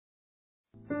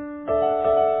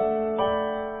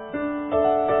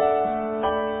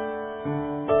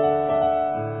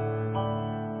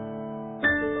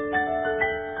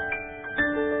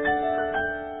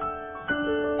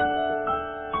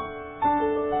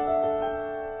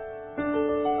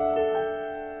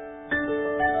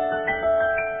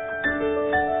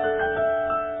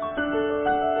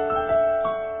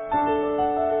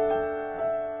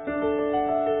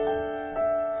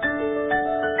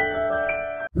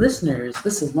Listeners,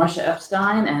 this is Marcia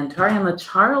Epstein and Tariana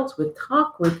Charles with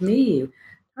Talk With Me.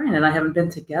 Tariana and I haven't been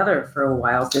together for a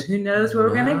while, so who knows where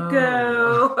we're going to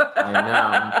go. I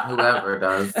know. Whoever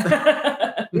does.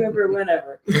 Whoever,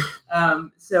 whenever.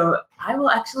 So I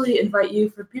will actually invite you,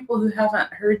 for people who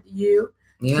haven't heard you,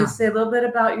 to say a little bit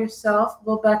about yourself, a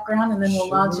little background, and then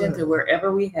we'll launch into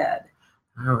wherever we head.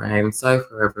 All right. I'm sorry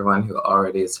for everyone who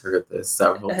already has heard this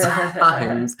several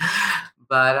times.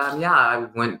 But I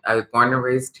was born and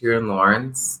raised here in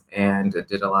Lawrence, and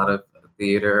did a lot of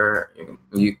theater,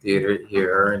 youth theater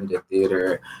here, and did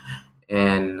theater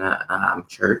in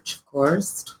church, of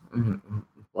course.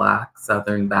 Black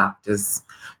Southern Baptist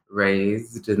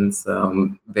raised, and so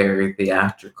very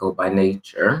theatrical by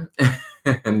nature,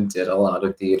 and did a lot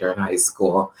of theater in high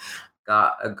school.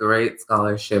 Got a great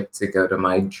scholarship to go to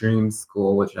my dream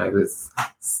school, which I was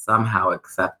somehow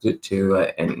accepted to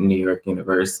at New York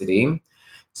University,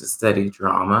 to study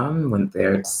drama. Went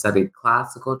there to study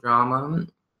classical drama,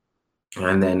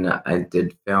 and then I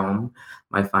did film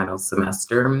my final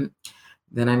semester.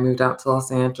 Then I moved out to Los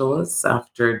Angeles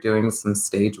after doing some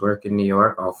stage work in New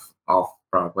York off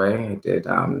Broadway. I did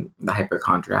The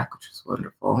Hypochondriac, which was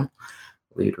wonderful,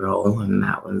 lead role, and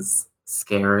that was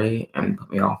scary and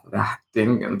put me off of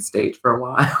acting on stage for a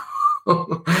while.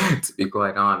 To be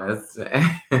quite honest.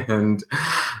 And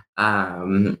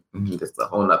there's a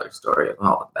whole other story of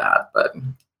all of that, but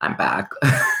I'm back.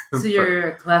 So you're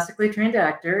a classically trained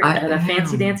actor at a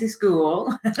fancy dancy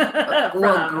school.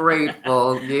 Well,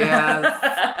 grateful,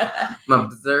 yes. I'm an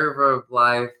observer of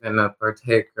life and a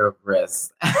partaker of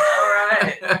risk. All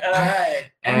right.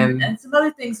 And some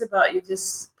other things about you,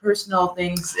 just personal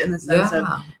things in the sense of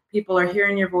people are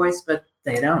hearing your voice, but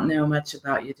they don't know much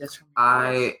about you just from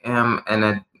your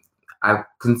voice. I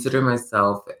consider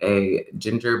myself a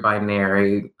gender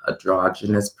binary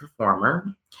androgynous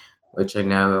performer, which I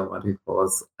know a lot of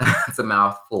people it's a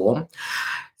mouthful.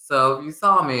 So if you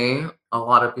saw me, a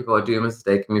lot of people do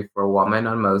mistake me for a woman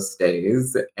on most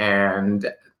days,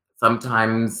 and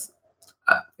sometimes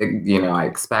I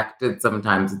expect it.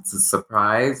 Sometimes it's a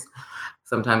surprise.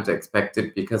 Sometimes I expect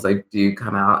it because I do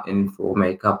come out in full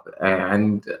makeup,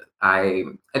 and I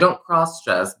don't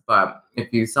cross-dress, but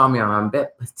if you saw me, I'm a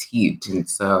bit petite, and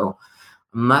so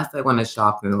unless I want to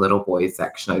shop in the little boy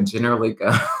section, I generally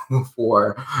go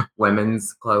for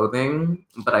women's clothing,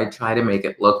 but I try to make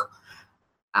it look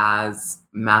as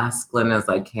masculine as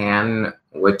I can,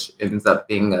 which ends up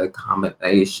being a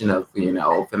combination of,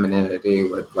 femininity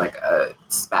with like a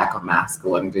speck of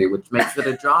masculinity, which makes it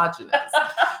androgynous.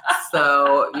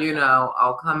 So,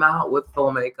 I'll come out with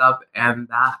full makeup and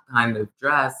that kind of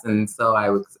dress. And so I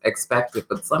would expect it.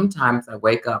 But sometimes I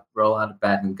wake up, roll out of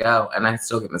bed and go, and I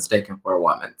still get mistaken for a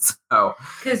woman. So,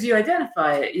 because you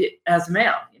identify as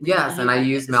male. Yes, and I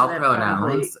use male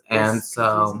pronouns. And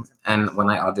so, and when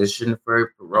I audition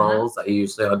for roles, I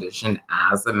usually audition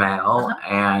as a male.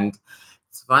 And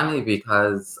it's funny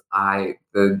because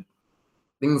the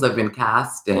things I've been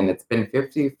cast in, it's been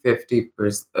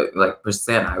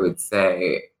 50-50% I would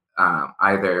say,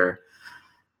 either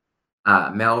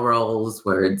male roles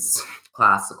where it's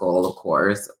classical, of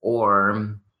course,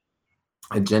 or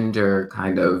a gender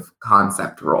kind of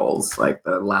concept roles. Like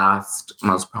the last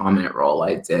most prominent role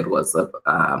I did was a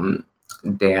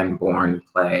Dan Bourne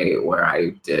play where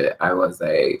I was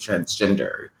a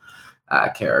transgender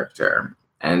character.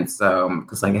 And so,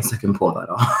 because I guess I can pull that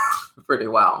off pretty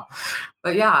well.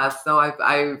 But yeah, so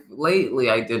I've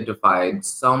lately identified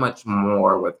so much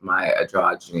more with my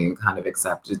androgyny and kind of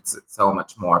accepted so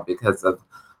much more because of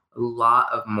a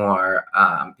lot of more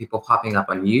people popping up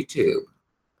on YouTube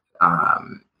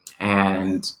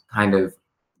and kind of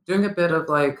doing a bit of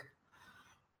like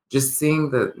just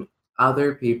seeing that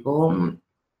other people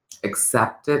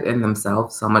accept it in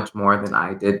themselves so much more than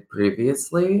I did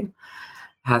previously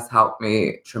has helped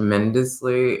me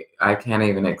tremendously. I can't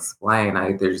even explain.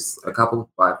 There's a couple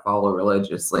I follow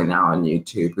religiously now on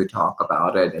YouTube who talk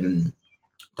about it and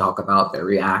talk about their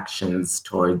reactions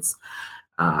towards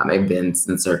events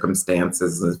and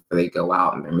circumstances. If they go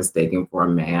out and they're mistaken for a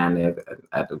man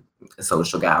at a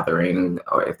social gathering,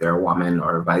 or if they're a woman,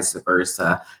 or vice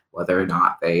versa, whether or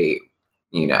not they,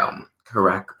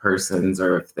 correct persons,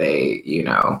 or if they,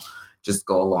 just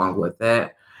go along with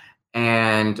it.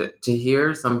 And to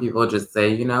hear some people just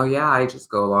say, I just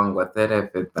go along with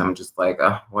it. I'm just like,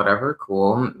 whatever,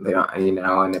 cool. They don't,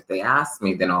 and if they ask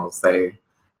me, then I'll say,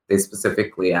 they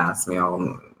specifically ask me,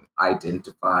 I'll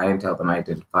identify and tell them I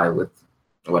identify with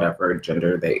whatever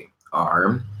gender they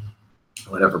are,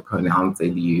 whatever pronouns they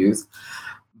use.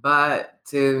 But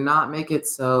to not make it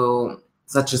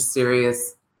such a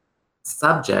serious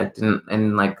subject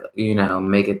and like, you know,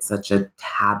 make it such a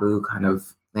taboo kind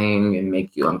of thing and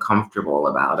make you uncomfortable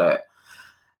about it.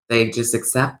 They just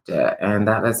accept it. And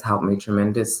that has helped me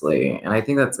tremendously. And I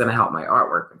think that's going to help my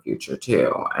artwork in the future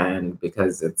too. And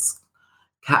because it's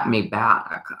kept me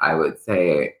back, I would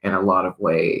say, in a lot of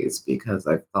ways, because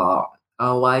I thought,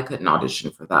 oh, well, I couldn't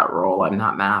audition for that role. I'm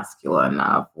not masculine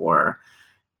enough, or,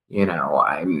 you know,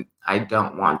 I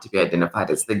don't want to be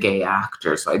identified as the gay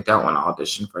actor, so I don't want to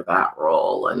audition for that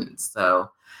role. And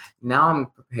so now I'm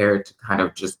prepared to kind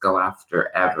of just go after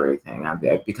everything.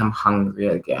 I've become hungry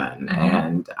again.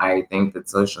 And I think that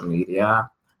social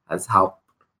media has helped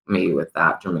me with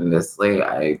that tremendously.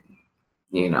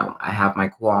 You know, I have my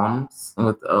qualms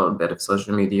with a bit of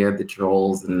social media, the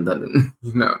trolls and the,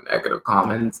 you know, negative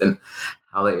comments and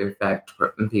how they affect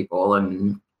people.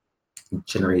 And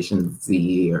Generation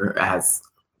Z has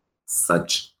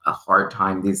such a hard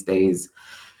time these days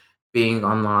being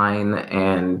online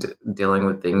and dealing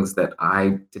with things that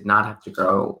I did not have to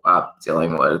grow up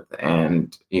dealing with.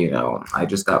 And, you know, I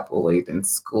just got bullied in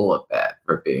school a bit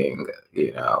for being,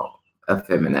 you know,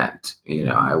 effeminate. You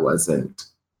know, I wasn't,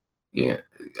 you know,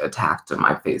 attacked on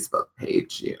my Facebook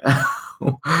page, you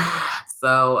know.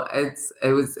 So it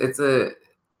was a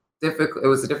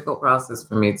difficult process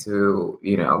for me to,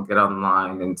 you know, get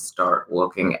online and start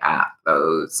looking at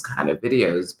those kind of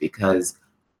videos, because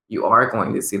you are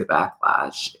going to see the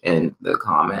backlash in the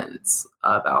comments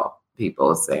about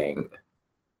people saying,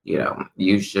 you know,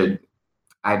 you should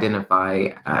identify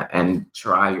and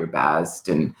try your best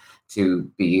and to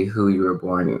be who you were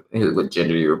born, what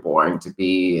gender you were born to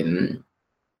be. And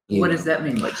what does that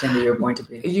mean? What gender you're born to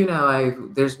be? You know,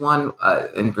 there's one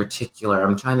in particular.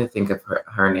 I'm trying to think of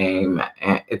her name.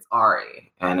 And it's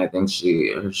Ari, and I think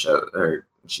she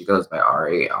goes by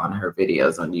Ari on her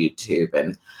videos on YouTube,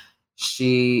 and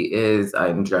she is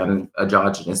an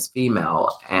androgynous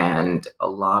female, and a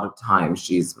lot of times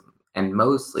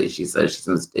mostly she says she's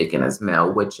mistaken as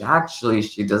male, which actually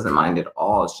she doesn't mind at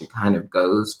all. She kind of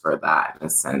goes for that in a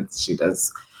sense. She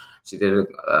did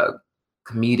a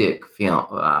comedic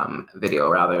video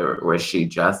rather, where she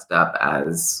dressed up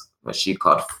as what she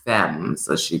called femme.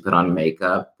 So she put on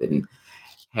makeup and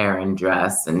hair and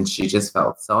dress, and she just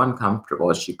felt so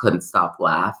uncomfortable. She couldn't stop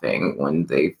laughing when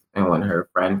her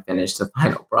friend finished the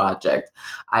final project.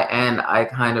 I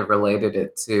kind of related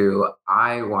it to,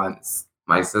 I once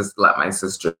let my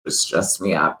sister dress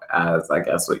me up as, I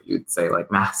guess what you'd say,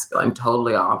 like masculine,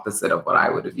 totally opposite of what I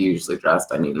would have usually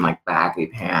dressed. I mean, like baggy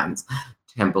pants,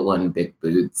 Timberland big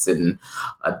boots, and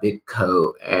a big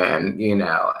coat, and, you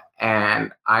know,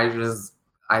 and I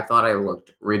thought I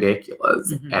looked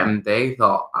ridiculous, and they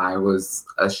thought I was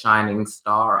a shining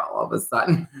star all of a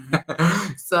sudden.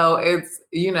 So it's,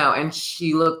 you know, and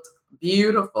she looked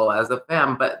beautiful as a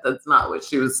femme, but that's not what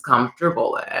she was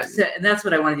comfortable in. So, and that's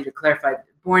what I wanted you to clarify.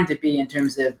 Born to be in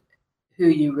terms of who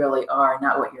you really are,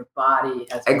 not what your body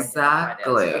has.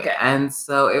 Exactly. Okay. And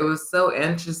so it was so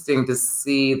interesting to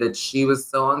see that she was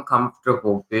so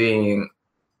uncomfortable being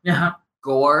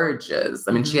gorgeous.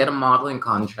 I mean, she had a modeling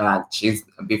contract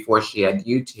before she had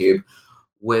YouTube,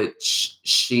 which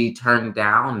she turned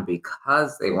down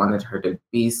because they wanted her to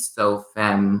be so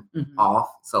femme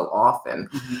so often.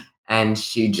 And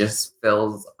she just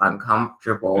feels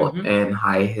uncomfortable in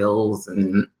high heels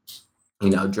and, you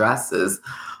know, dresses.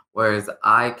 Whereas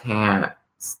I can't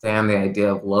stand the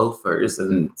idea of loafers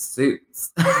and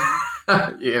suits.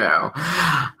 You know,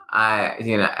 I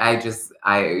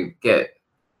get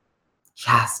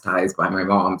chastised by my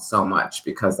mom so much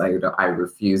because I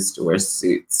refuse to wear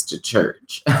suits to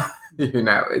church. You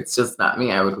know, it's just not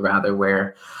me. I would rather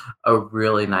wear a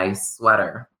really nice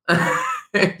sweater,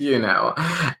 you know,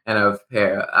 and I'll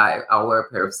wear a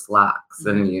pair of slacks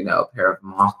and, you know, a pair of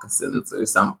moccasins or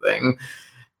something.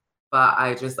 But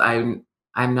I'm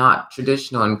not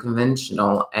traditional and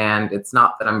conventional, and it's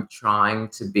not that I'm trying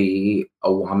to be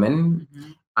a woman.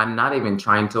 I'm not even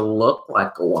trying to look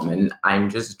like a woman. I'm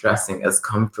just dressing as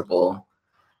comfortable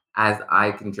as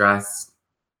I can dress,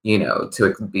 you know,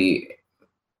 to be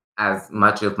as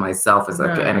much of myself as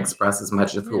I can, and express as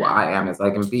much of who I am as I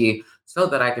can be, so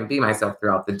that I can be myself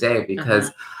throughout the day. Because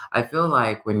I feel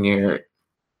like when you're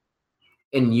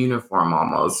in uniform,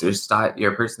 almost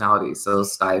your personality is so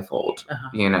stifled.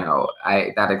 You know,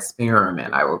 that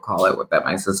experiment, I would call it, that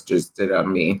my sisters did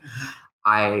on me.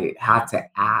 I had to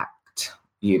act,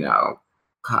 you know,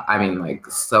 I mean, like,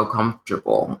 so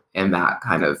comfortable in that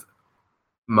kind of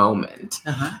moment,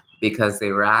 because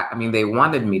they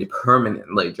wanted me to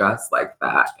permanently dress like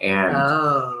that.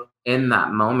 And in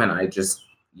that moment, I just,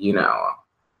 you know,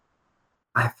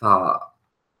 I thought,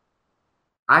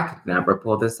 I could never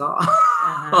pull this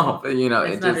off. You know,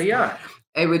 it's not who you are.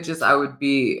 It would just, I would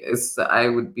be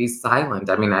silent.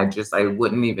 I mean, I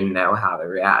wouldn't even know how to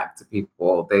react to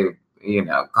people. They, you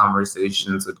know,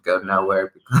 conversations would go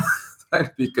nowhere because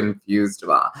I'd be confused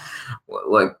about,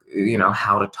 like, you know,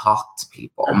 how to talk to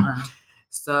people.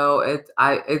 So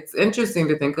it's interesting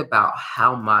to think about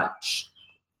how much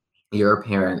your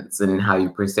appearance and how you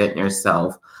present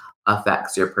yourself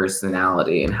affects your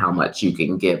personality and how much you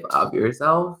can give of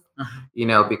yourself. You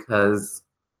know, because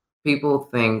people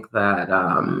think that,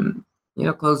 you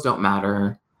know, clothes don't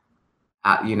matter.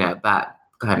 You know, that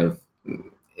kind of,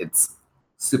 it's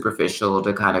superficial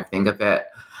to kind of think of it.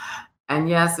 And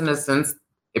yes, in a sense,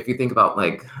 if you think about,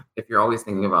 like, if you're always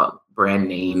thinking about brand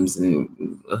names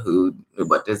and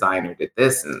what designer did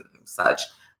this and such,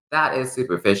 that is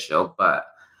superficial. But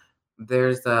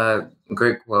there's a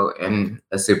great quote in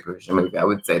a superficial movie, I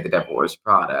would say The Devil Wears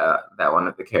Prada, that one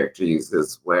of the characters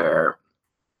uses, where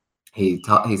he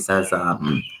says,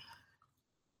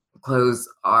 clothes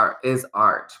is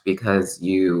art because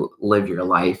you live your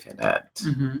life in it.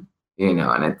 You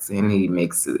know, and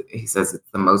he says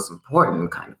it's the most important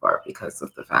kind of art because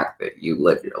of the fact that you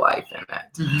live your life in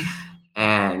it.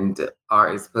 And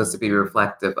art is supposed to be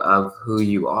reflective of who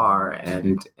you are,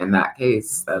 and in that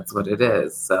case, that's what it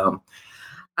is. So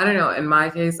I don't know. In my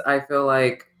case, I feel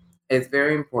like it's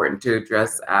very important to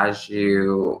dress as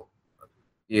you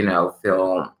know,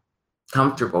 feel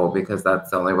comfortable, because that's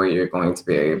the only way you're going to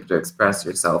be able to express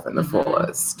yourself in the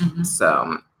fullest.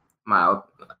 So my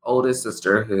oldest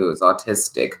sister, who is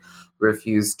autistic,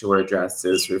 refused to wear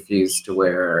dresses, refused to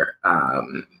wear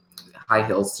high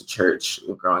heels to church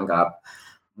growing up.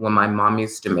 When my mom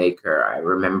used to make her, I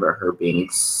remember her being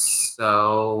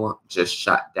so just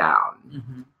shut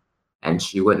down. And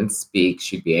she wouldn't speak.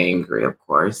 She'd be angry, of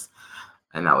course.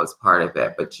 And that was part of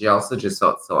it. But she also just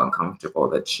felt so uncomfortable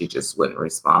that she just wouldn't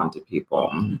respond to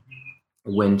people.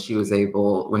 When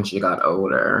she got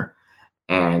older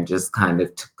and just kind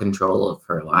of took control of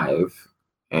her life.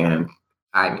 And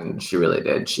I mean, she really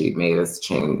did. She made us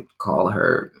call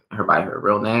her by her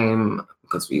real name,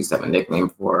 because we used to have a nickname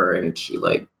for her, and she,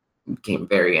 like, became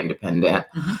very independent.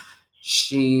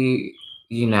 She,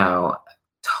 you know,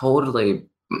 totally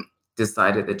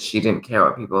decided that she didn't care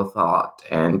what people thought,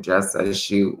 and just as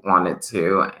she wanted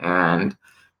to. And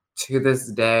to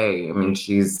this day, I mean,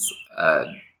 she's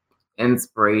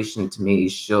inspiration to me.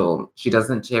 She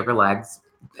doesn't shave her legs,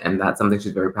 and that's something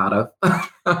she's very proud of.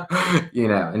 You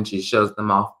know, and she shows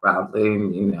them off proudly,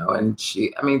 and, you know, and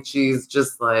she's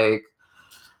just like,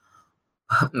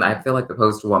 I feel like the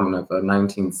poster woman of a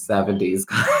 1970s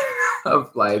kind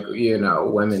of, like, you know,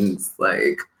 women's,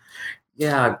 like,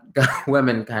 yeah,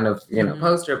 women kind of, you know,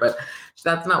 poster, but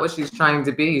that's not what she's trying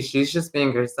to be. She's just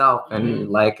being herself, and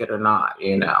like it or not,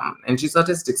 you know. And she's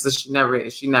autistic, so she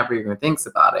never even thinks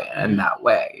about it in that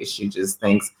way. She just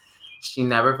thinks she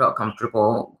never felt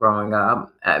comfortable growing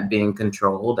up at being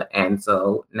controlled, and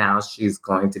so now she's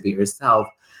going to be herself,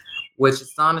 which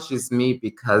astonishes me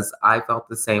because I felt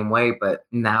the same way, but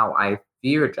now I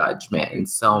fear judgment in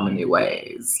so many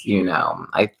ways. You know,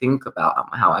 I think about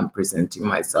how I'm presenting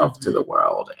myself to the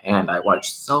world, and I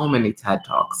watch so many TED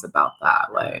Talks about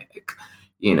that. Like,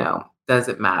 you know, does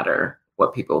it matter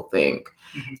what people think?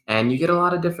 And you get a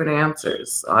lot of different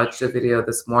answers. I watched a video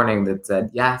this morning that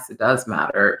said, yes, it does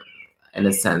matter in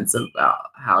a sense about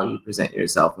how you present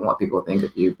yourself and what people think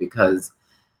of you, because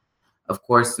of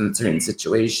course, in certain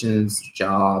situations,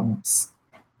 jobs,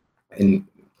 in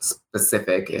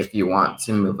specific, if you want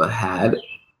to move ahead,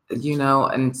 you know,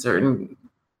 in certain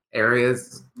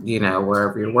areas, you know,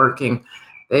 wherever you're working,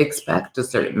 they expect a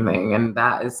certain thing. And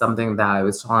that is something that I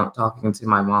was talking to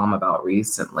my mom about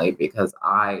recently, because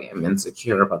I am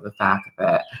insecure about the fact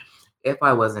that if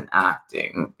I wasn't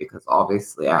acting, because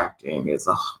obviously acting is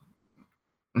a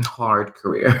hard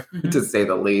career, to say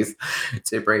the least,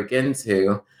 to break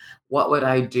into, what would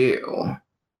I do?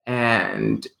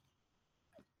 And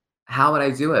how would I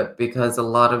do it? Because a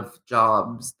lot of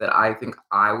jobs that I think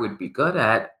I would be good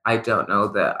at, I don't know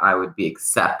that I would be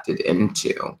accepted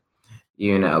into.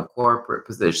 You know, corporate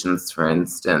positions, for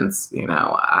instance, you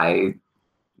know, I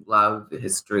love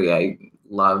history. I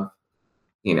love,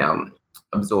 you know,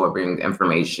 absorbing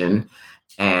information.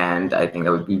 And I think I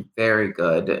would be very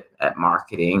good at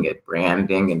marketing, at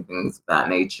branding, and things of that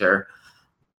nature.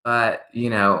 But, you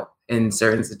know, in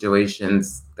certain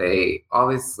situations, they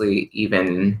obviously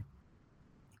even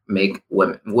make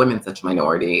women such a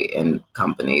minority in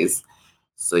companies.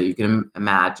 So you can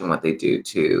imagine what they do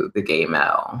to the gay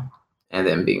male And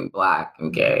then being Black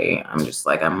and gay, I'm just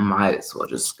like, I might as well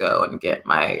just go and get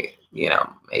my,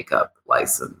 makeup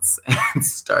license and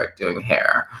start doing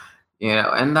hair,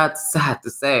 and that's sad to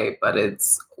say, but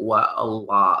it's what a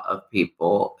lot of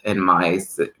people in my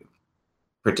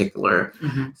particular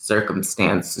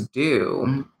circumstance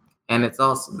do. And it's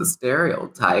also the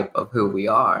stereotype of who we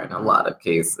are in a lot of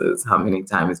cases. How many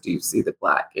times do you see the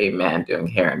Black gay man doing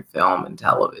hair and film and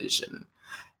television?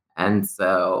 And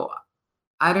so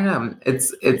I don't know.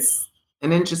 It's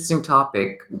an interesting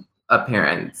topic,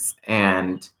 appearance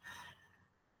and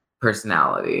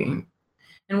personality.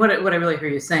 And what I really hear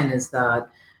you saying is that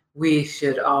we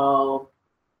should all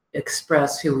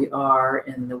express who we are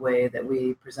in the way that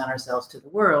we present ourselves to the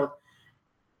world.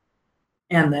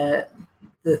 And that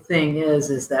the thing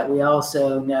is that we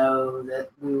also know that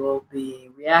we will be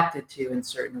reacted to in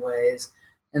certain ways.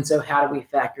 And so how do we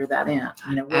factor that in?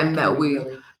 And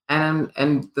that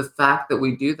and the fact that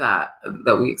we do that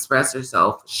we express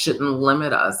ourselves shouldn't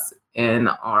limit us in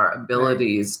our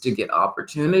abilities to get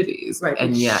opportunities. Right.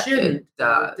 And yet it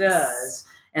does.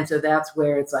 And so that's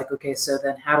where it's like, okay, so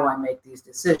then how do I make these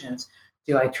decisions?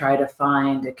 Do I try to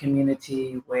find a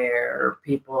community where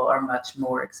people are much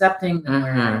more accepting than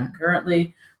where I am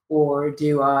currently? Or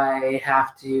do I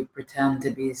have to pretend to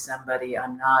be somebody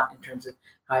I'm not in terms of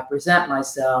how I present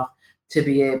myself to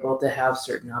be able to have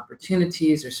certain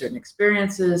opportunities or certain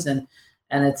experiences? And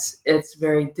it's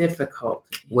very difficult.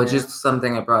 Which is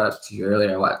something I brought up to you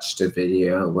earlier. I watched a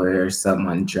video where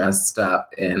someone dressed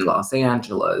up in Los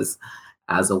Angeles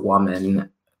as a woman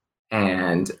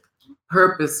and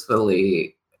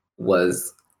purposefully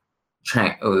was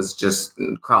just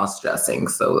cross-dressing.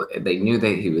 So they knew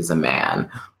that he was a man,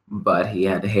 but he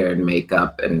had hair and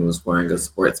makeup and was wearing a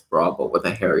sports bra but with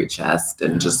a hairy chest,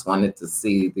 and just wanted to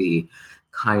see the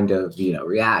kind of,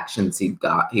 reactions he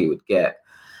would get.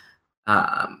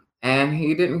 And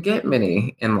he didn't get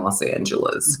many in Los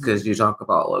Angeles because you talk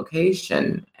about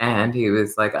location. And he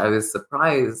was like, I was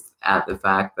surprised at the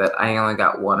fact that I only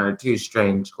got 1 or 2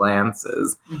 strange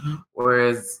glances,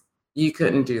 whereas you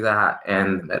couldn't do that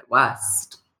in the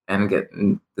Midwest and get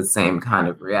the same kind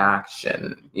of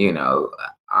reaction.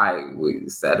 We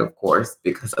said, of course,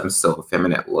 because I'm so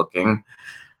effeminate looking.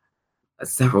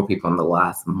 Several people in the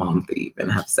last month even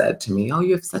have said to me, "Oh,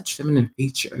 you have such feminine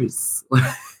features."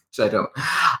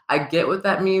 I get what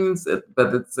that means,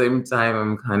 but at the same time,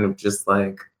 I'm kind of just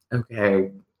like,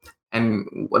 okay,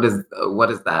 and what does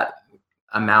that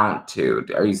amount to?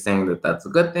 Are you saying that that's a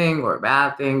good thing or a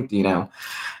bad thing?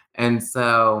 And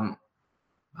so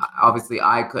obviously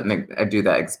I couldn't do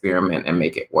that experiment and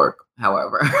make it work.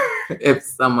 However, if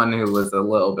someone who was a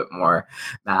little bit more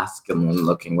masculine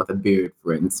looking with a beard,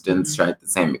 for instance, tried the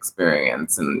same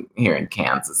experience, and here in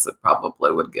Kansas, it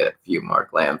probably would get a few more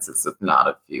glances, if not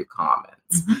a few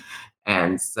comments.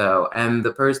 And so, and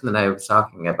the person that I was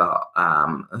talking about,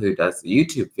 who does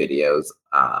YouTube videos,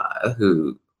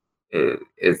 who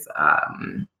is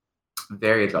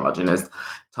very androgynous,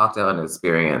 talked about an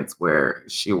experience where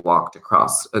she walked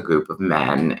across a group of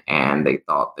men, and they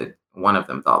thought that one of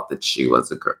them thought that she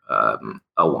was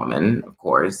a woman, of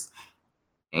course,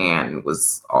 and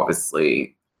was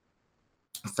obviously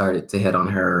started to hit on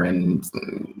her and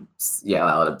yell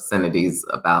out obscenities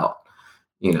about,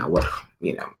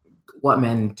 what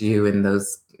men do in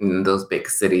those big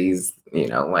cities.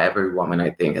 Every woman, I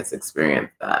think, has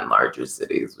experienced that in larger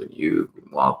cities when you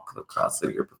walk across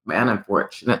a group of men.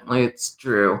 Unfortunately, it's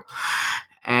true.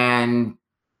 And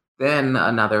then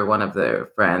another one of their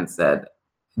friends said,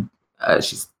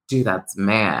 that's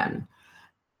man.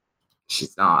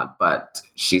 She's not, but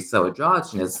she's so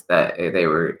androgynous that they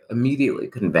were immediately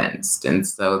convinced. And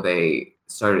so they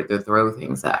started to throw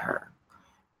things at her.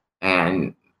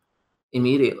 And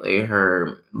immediately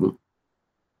her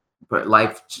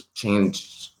life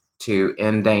changed to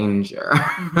in danger.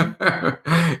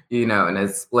 In a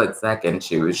split second,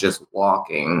 she was just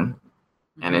walking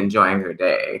and enjoying her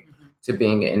day to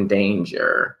being in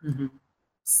danger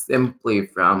simply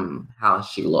from how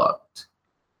she looked.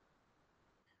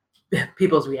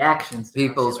 People's reactions.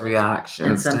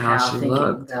 And somehow to how she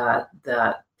looked.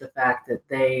 That the fact that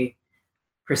they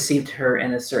perceived her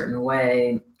in a certain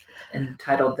way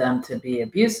entitled them to be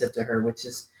abusive to her, which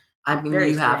is,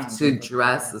 you have to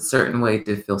dress a certain way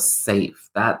to feel safe.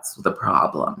 That's the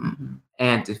problem.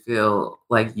 And to feel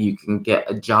like you can get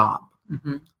a job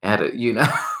at it,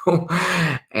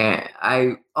 And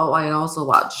I also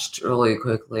watched really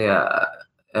quickly a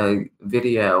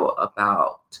video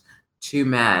about 2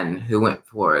 men who went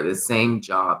for the same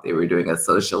job. They were doing a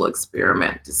social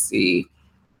experiment to see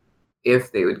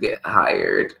if they would get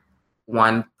hired.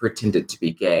 One pretended to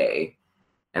be gay,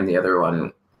 and the other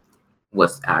one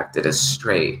was acted as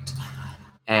straight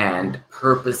and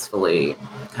purposefully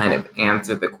kind of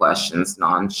answered the questions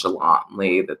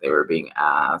nonchalantly that they were being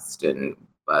asked,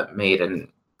 but made an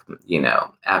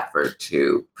effort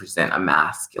to present a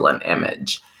masculine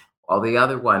image, while the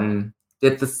other one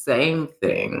did the same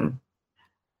thing,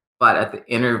 but at the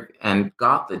and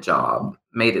got the job,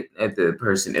 made it the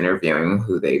person interviewing,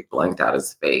 who they blanked out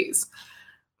his face,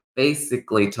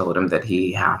 basically told him that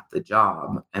he had the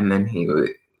job, and then he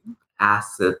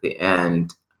asked at the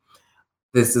end,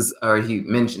 he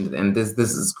mentioned, and this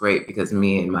is great because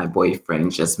me and my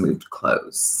boyfriend just moved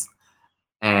close.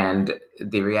 And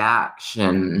the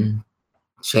reaction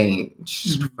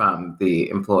changed from the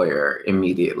employer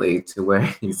immediately to where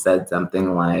he said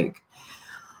something like,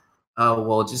 oh,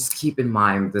 well, just keep in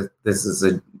mind that this is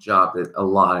a job that a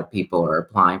lot of people are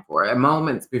applying for. And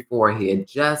moments before, he had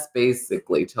just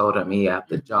basically told him he had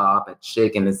the job, had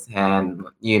shaken his hand,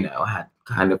 had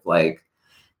kind of like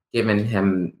given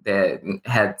him the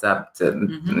heads up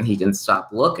to he can stop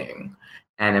looking.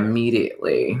 And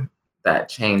immediately that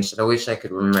changed. I wish I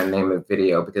could remember the name of the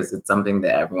video because it's something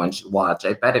that everyone should watch.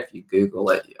 I bet if you Google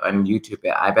it on YouTube,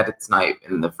 I bet it's not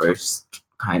in the first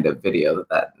kind of video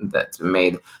that's been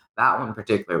made. That one in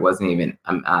particular wasn't even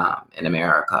in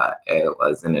America. It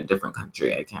was in a different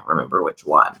country. I can't remember which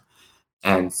one.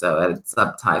 And so it had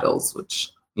subtitles,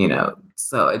 which,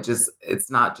 so it's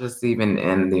not just even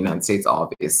in the United States,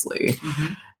 obviously,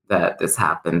 that this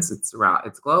happens. It's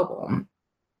global.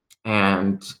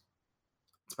 And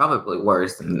it's probably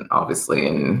worse than obviously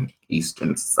in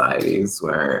Eastern societies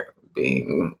where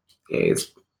being gay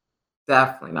is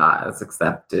definitely not as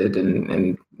accepted,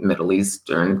 in Middle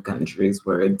Eastern countries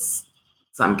where it's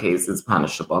some cases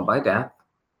punishable by death.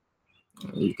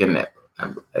 You can,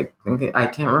 I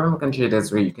can't remember what country it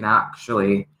is where you can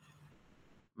actually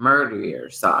murder your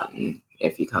son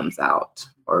if he comes out,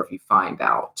 or if you find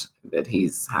out that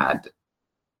he's had,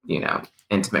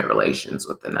 intimate relations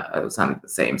with some of the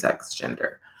same sex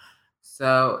gender.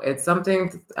 So it's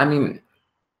something,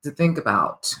 to think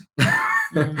about.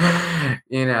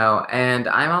 And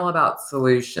I'm all about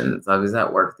solutions. I was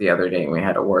at work the other day and we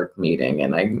had a work meeting,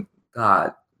 and I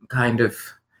got kind of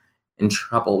in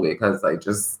trouble because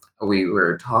we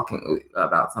were talking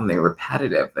about something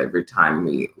repetitive every time.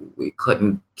 We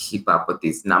couldn't keep up with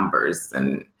these numbers.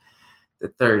 And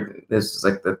this was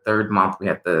like the third month we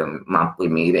had the monthly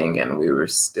meeting, and we were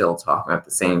still talking about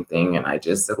the same thing. And I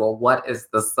just said, well, what is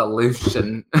the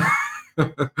solution?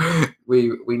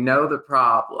 We know the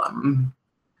problem.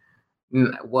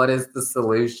 What is the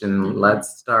solution?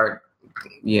 Let's start,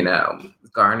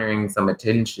 garnering some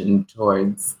attention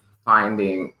towards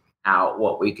finding out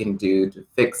what we can do to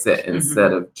fix it,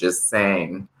 instead of just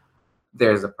saying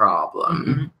there's a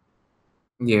problem.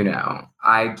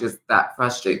 That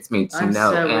frustrates me to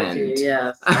no end. With you,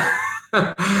 yes.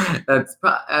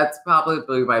 That's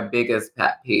probably my biggest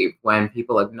pet peeve, when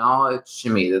people acknowledge to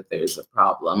me that there's a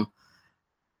problem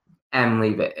and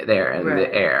leave it there in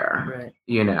the air,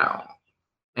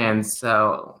 And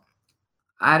so,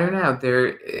 I don't know,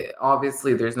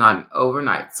 obviously there's not an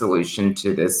overnight solution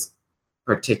to this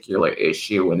particular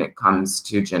issue when it comes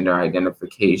to gender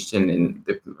identification and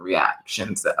the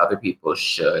reactions that other people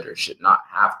should or should not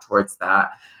have towards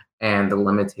that, and the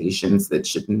limitations that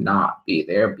should not be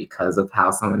there because of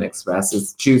how someone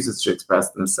chooses to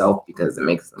express themselves because it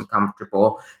makes them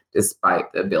comfortable, despite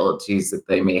the abilities that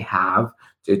they may have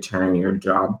to turn your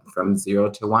job from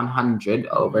 0 to 100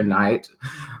 overnight,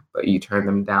 but you turn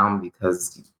them down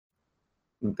because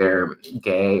they're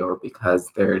gay, or because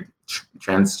they're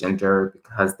transgender,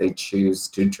 because they choose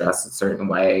to dress a certain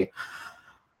way.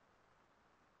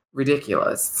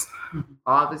 Ridiculous.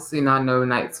 Obviously, not an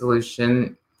overnight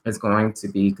solution is going to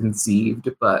be conceived,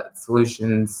 but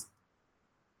solutions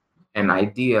and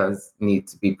ideas need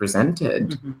to be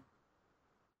presented.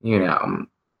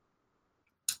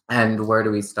 And where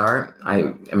do we start?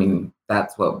 I mean,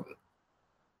 that's what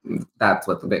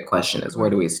the big question is. Where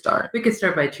do we start? We could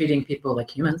start by treating people like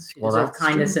humans. Well, deserve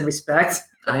kindness and respect.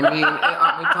 Aren't we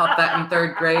taught that in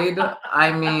third grade?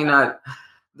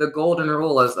 The golden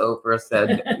rule, as Oprah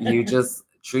said, you just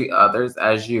treat others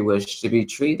as you wish to be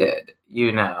treated.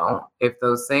 If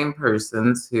those same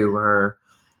persons who were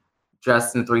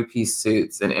dressed in 3-piece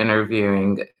suits and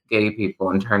interviewing gay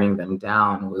people and turning them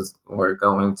down were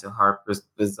going to Harper's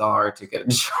Bazaar to get a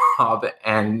job,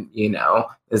 and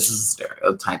this is a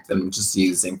stereotype that I'm just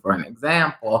using for an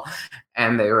example,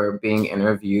 and they were being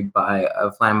interviewed by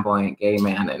a flamboyant gay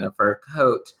man in a fur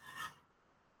coat,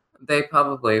 they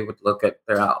probably would look at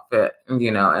their outfit,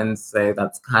 and say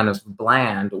that's kind of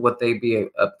bland. Would they be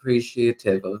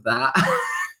appreciative of that?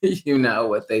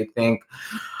 Would they think,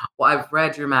 well, I've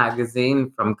read your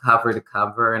magazine from cover to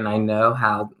cover, and I know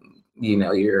how,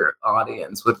 your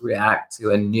audience would react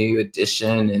to a new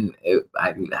edition, and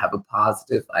I have a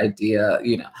positive idea,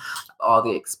 all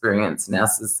the experience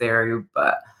necessary,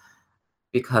 but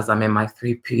because I'm in my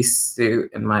 3-piece suit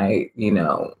and my,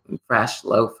 fresh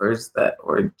loafers that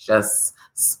were just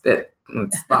spit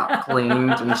and spot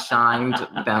cleaned and shined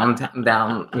down,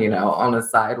 on the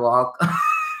sidewalk.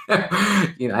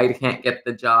 I can't get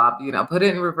the job, put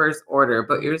it in reverse order,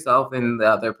 put yourself in the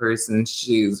other person's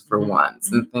shoes for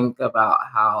once and think about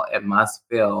how it must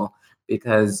feel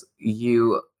because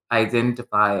you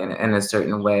identify in a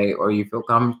certain way or you feel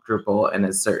comfortable in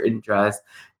a certain dress,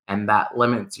 and that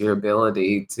limits your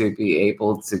ability to be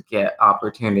able to get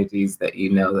opportunities that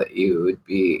that you would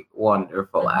be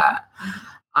wonderful at.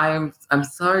 I'm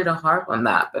sorry to harp on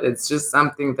that, but it's just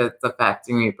something that's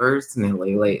affecting me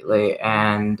personally lately,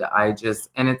 and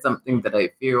it's something that I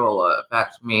feel will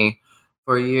affect me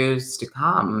for years to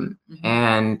come.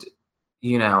 And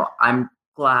I'm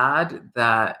glad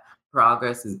that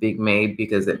progress is being made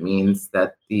because it means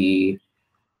that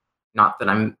not that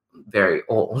I'm very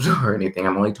old or anything,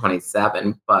 I'm only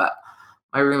 27, but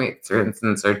my roommates, for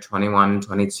instance, are 21,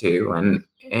 22,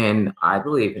 and I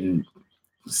believe in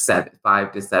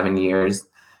 5 to 7 years,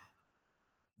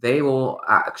 they will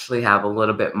actually have a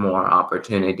little bit more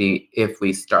opportunity if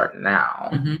we start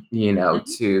now,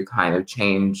 to kind of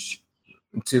change,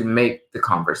 to make the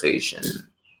conversation,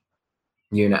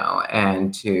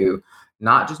 and to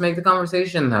not just make the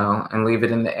conversation though and leave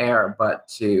it in the air, but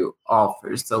to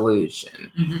offer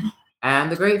solution.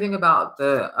 And the great thing about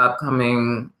the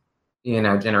upcoming,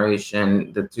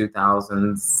 generation, the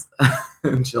 2000s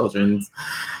children's,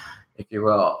 if you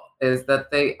will, is that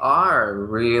they are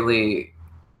really,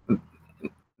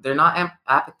 they're not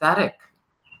apathetic.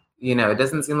 It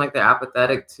doesn't seem like they're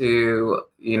apathetic to,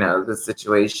 the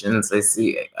situations.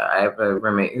 I have a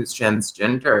roommate who's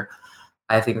transgender.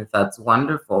 I think that that's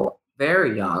wonderful.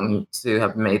 Very young to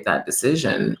have made that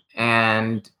decision.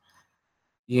 And,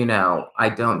 I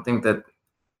don't think that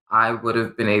I would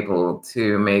have been able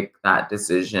to make that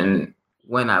decision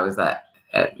when I was at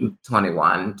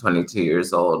 21, 22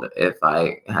 years old if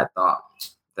I had thought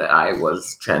that I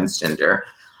was transgender.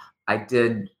 I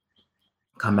did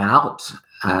come out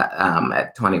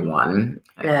at 21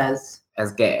 as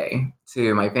gay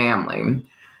to my family.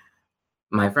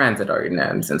 My friends had already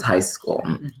known since high school,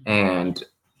 and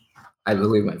I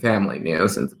believe my family knew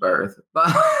since birth,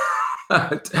 but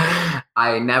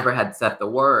I never had said the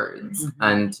words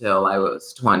until I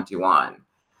was 21.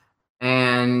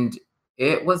 And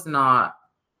it was not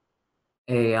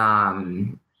a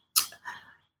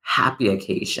happy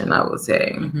occasion, I would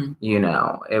say.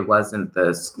 It wasn't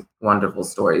those wonderful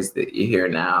stories that you hear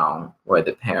now where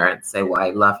the parents say, well, I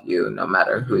love you no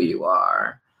matter who you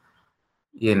are.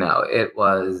 It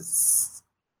was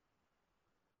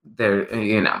there,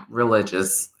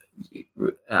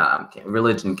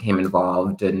 religion came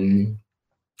involved, and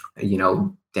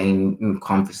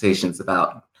conversations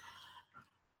about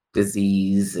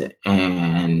disease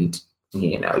and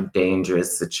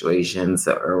dangerous situations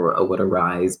that would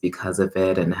arise because of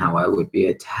it, and how I would be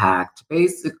attacked.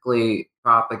 Basically,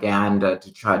 propaganda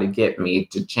to try to get me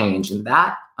to change, and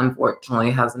that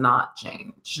unfortunately has not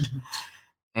changed.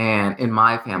 And in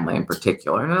my family in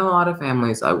particular, and in a lot of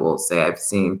families, I will say I've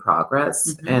seen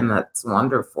progress, and that's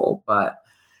wonderful. But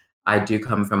I do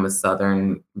come from a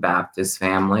Southern Baptist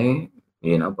family.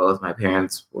 Both my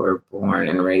parents were born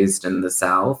and raised in the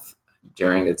South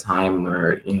during a time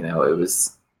where, it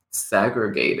was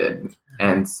segregated.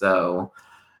 And so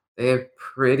they have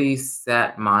pretty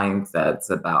set mindsets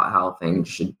about how things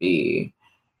should be.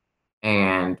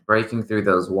 And breaking through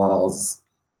those walls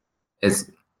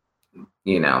is,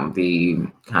 the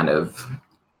kind of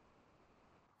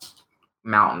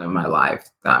mountain of my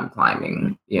life that I'm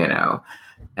climbing,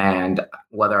 and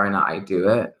whether or not I do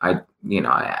it, I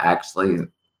actually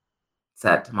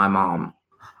said to my mom,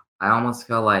 I almost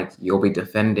feel like you'll be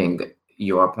defending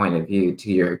your point of view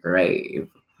to your grave.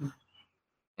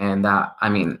 And that,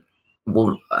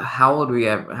 how will we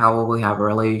have a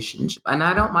relationship? And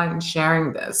I don't mind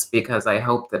sharing this because I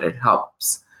hope that it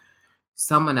helps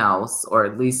someone else, or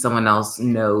at least someone else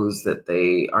knows that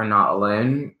they are not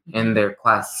alone in their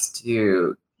quest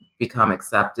to become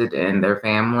accepted in their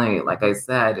family. Like I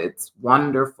said, it's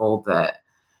wonderful that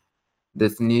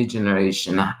this new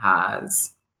generation have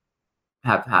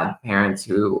had parents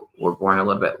who were born a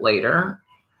little bit later.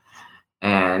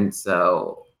 And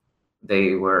so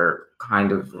parents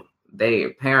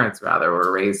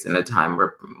were raised in a time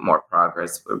where more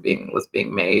progress was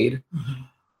being made.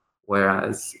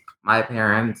 Whereas my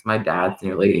dad's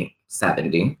nearly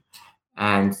 70.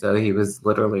 And so he was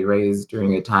literally raised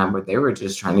during a time where they were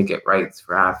just trying to get rights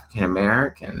for African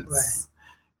Americans,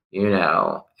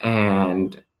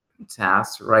 and to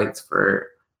ask for rights for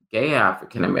gay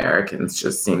African Americans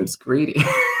just seems greedy.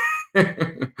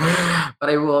 But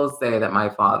I will say that my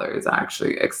father is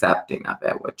actually accepting of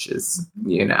it, which is,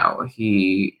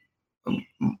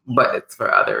 but it's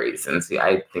for other reasons.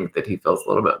 I think that he feels a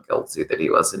little bit guilty that he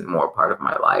wasn't more part of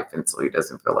my life, and so he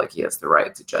doesn't feel like he has the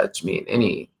right to judge me in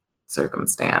any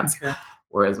circumstance. Okay.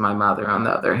 Whereas my mother, on the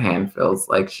other hand, feels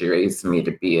like she raised me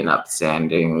to be an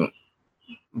upstanding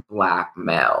Black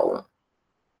male.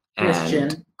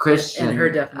 Christian, in her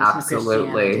definition,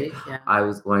 absolutely. Yeah. I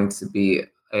was going to be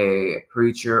a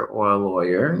preacher or a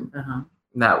lawyer.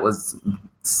 That was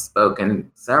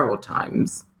spoken several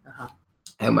times.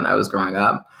 And when I was growing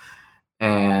up,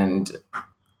 and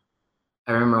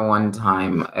I remember one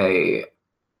time it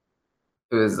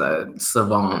was a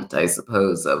savant, I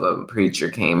suppose, of a preacher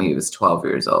came. He was 12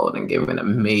 years old and gave an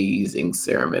amazing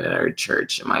sermon in our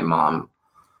church. And my mom,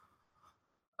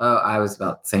 I was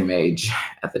about the same age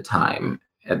at the time.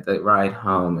 At the ride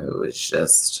home, it was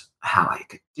just how I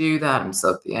could do that. I'm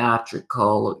so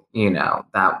theatrical,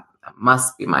 that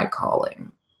must be my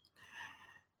calling.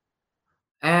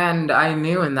 And I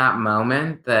knew in that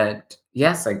moment that,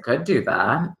 yes, I could do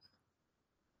that.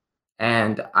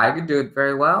 And I could do it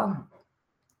very well.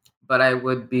 But I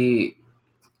would be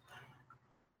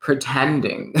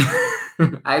pretending.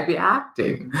 I'd be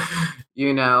acting,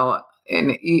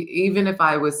 And even if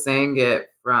I was saying it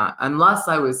unless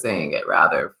I was saying it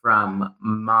rather from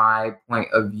my point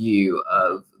of view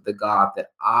of the God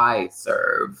that I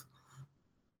serve,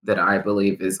 that I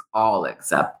believe is all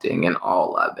accepting and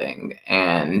all loving.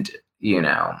 And,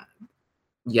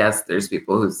 yes, there's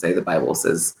people who say the Bible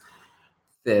says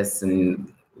this,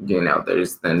 and,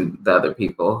 there's then the other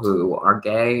people who are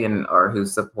gay or who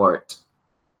support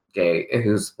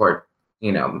diversity,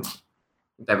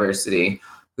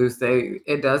 who say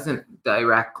it doesn't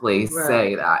directly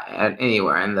say that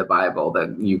anywhere in the Bible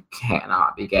that you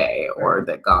cannot be gay or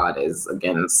that God is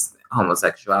against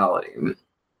homosexuality.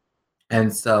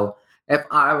 And so if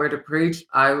I were to preach,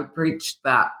 I would preach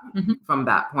that from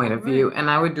that point of view, and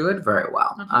I would do it very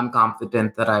well. I'm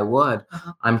confident that I would.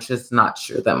 I'm just not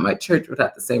sure that my church would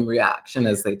have the same reaction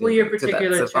as they did. Well, your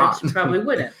particular church probably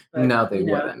wouldn't. But, no, they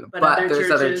wouldn't. But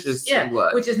there's other churches who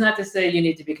would. Which is not to say you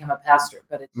need to become a pastor,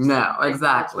 but it's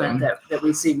exactly. It's meant that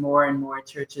we see more and more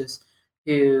churches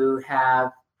who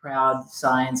have proud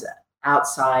signs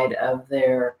outside of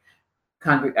their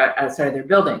outside of their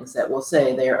buildings that will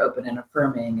say they are open and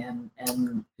affirming,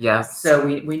 and yes. So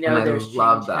we know and there's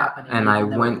change that. Happening. And I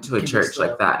went to a church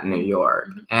like that in New York.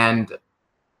 And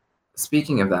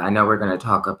speaking of that, I know we're going to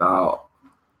talk about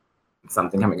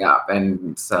something coming up,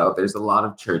 and so there's a lot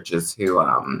of churches who,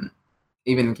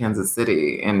 even in Kansas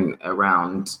City and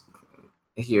around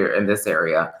here in this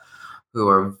area, who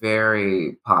are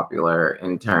very popular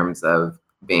in terms of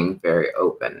being very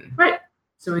open. Right.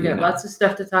 So we got lots of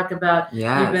stuff to talk about.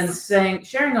 Yes. You've been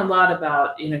sharing a lot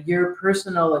about, your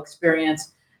personal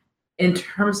experience in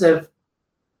terms of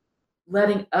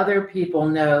letting other people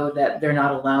know that they're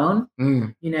not alone.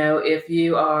 If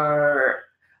you are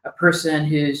a person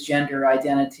whose gender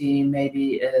identity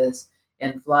maybe is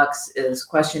in flux, is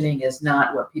questioning, is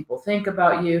not what people think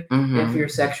about you. If your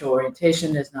sexual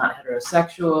orientation is not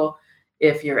heterosexual,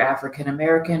 if you're African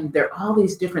American, there are all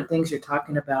these different things you're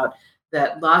talking about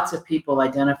that lots of people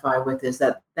identify with, is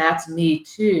that's me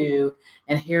too.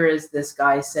 And here is this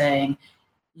guy saying,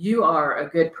 you are a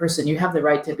good person. You have the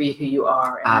right to be who you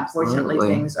are. And unfortunately,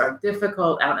 things are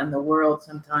difficult out in the world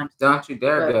sometimes. Don't you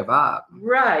dare give up.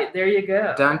 Right. There you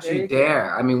go. Don't you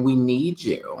dare. I mean, we need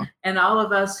you. And all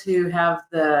of us who have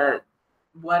the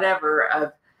whatever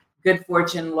of good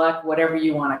fortune, luck, whatever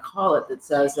you want to call it, that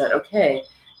says that, okay,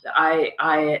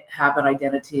 I have an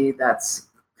identity that's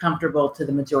comfortable to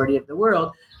the majority of the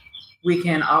world. We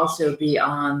can also be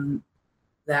on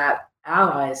that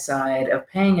ally side of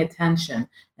paying attention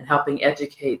and helping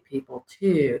educate people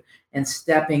too, and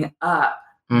stepping up,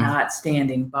 not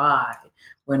standing by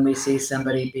when we see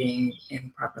somebody being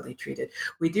improperly treated.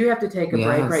 We do have to take a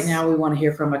break right now. We want to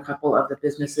hear from a couple of the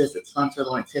businesses that sponsor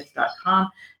LawrenceHitch.com,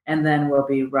 and then we'll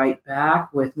be right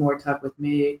back with more Talk with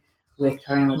Me with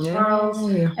Tarian with Charles.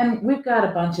 And we've got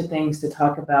a bunch of things to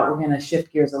talk about. We're going to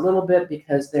shift gears a little bit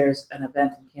because there's an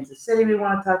event in Kansas City we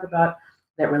want to talk about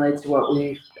that relates to what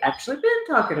we've actually been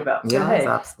talking about. So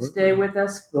absolutely. Stay with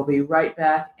us. We'll be right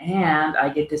back. And I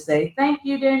get to say thank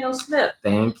you, Daniel Smith.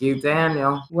 Thank you,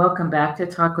 Daniel. Welcome back to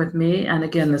Talk with Me. And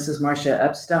again, this is Marcia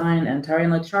Epstein and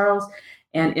Tarian with Charles.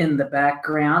 And in the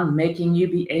background, making you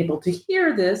be able to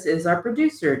hear this, is our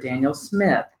producer, Daniel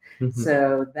Smith.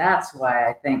 So that's why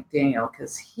I thank Daniel,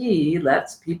 because he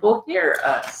lets people hear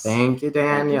us. Thank you,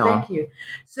 Daniel. Thank you.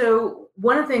 So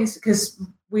one of the things, because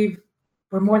we're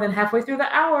more than halfway through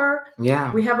the hour.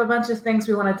 Yeah. We have a bunch of things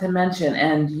we wanted to mention,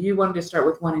 and you wanted to start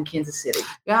with one in Kansas City.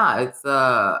 Yeah, it's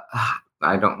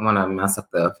I don't want to mess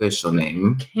up the official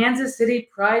name. Kansas City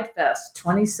Pride Fest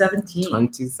 2017.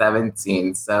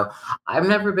 2017. So I've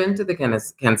never been to the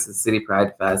Kansas City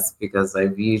Pride Fest because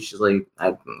ever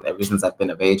since I've been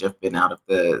of age, I've been out of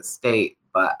the state.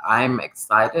 But I'm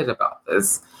excited about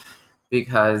this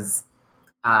because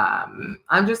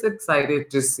I'm just excited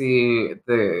to see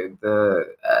the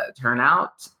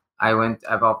turnout.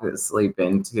 I've obviously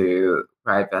been to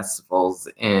Pride festivals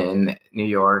in New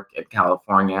York and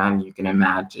California, and you can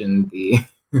imagine the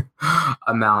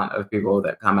amount of people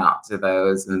that come out to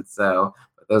those. And so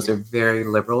those are very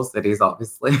liberal cities,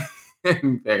 obviously,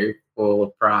 and very full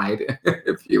of pride,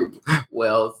 if you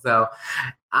will. So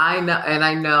I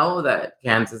know that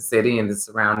Kansas City and the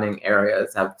surrounding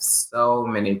areas have so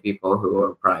many people who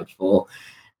are prideful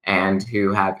and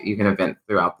who have even events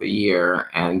throughout the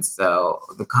year. And so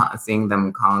seeing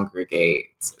them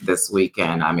congregate this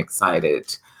weekend, I'm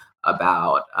excited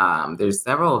about. There's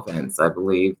several events, I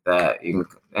believe, that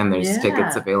and there's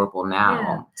tickets available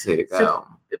now to go. So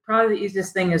probably the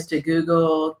easiest thing is to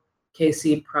Google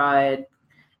KC Pride.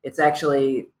 It's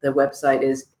actually, the website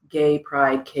is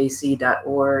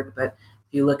gaypridekc.org, but if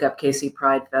you look up KC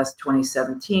Pride Fest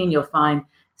 2017, you'll find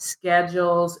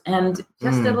schedules. And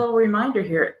just a little reminder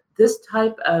here, this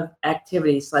type of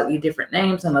activity, slightly different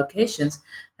names and locations,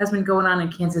 has been going on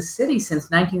in Kansas City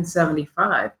since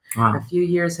 1975. Wow. A few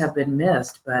years have been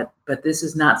missed, but this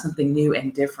is not something new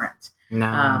and different.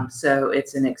 No. So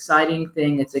it's an exciting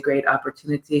thing. It's a great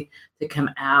opportunity to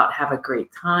come out, have a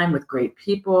great time with great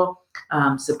people,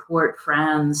 support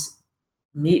friends,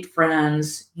 meet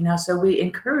friends, so we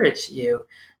encourage you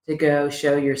to go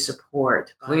show your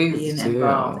support by being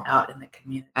involved out in the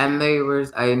community. And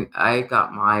I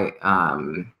got my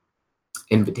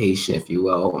invitation, if you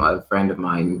will. A friend of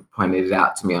mine pointed it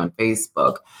out to me on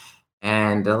Facebook,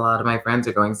 and a lot of my friends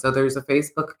are going. So there's a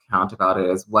Facebook account about it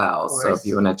as well. So if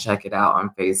you want to check it out on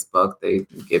Facebook, they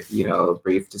give a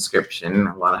brief description.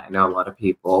 I know a lot of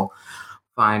people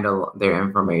find their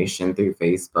information through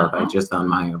Facebook. I just found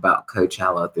mine about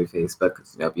Coachella through Facebook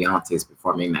because Beyonce is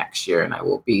performing next year and I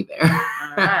will be there.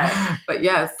 All right. But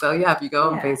if you go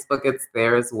on Facebook, it's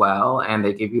there as well, and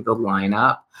they give you the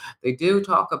lineup. They do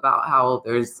talk about how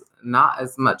there's not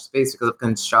as much space because of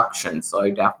construction, so I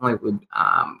definitely would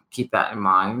keep that in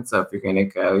mind. So if you're going to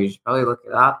go, you should probably look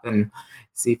it up and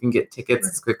see if you can get tickets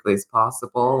as quickly as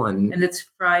possible. And it's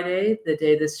Friday, the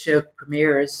day this show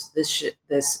premieres.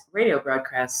 This radio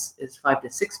broadcast is 5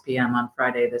 to 6 p.m. on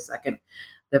Friday the 2nd.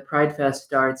 The Pride Fest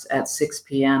starts at 6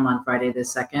 p.m. on Friday the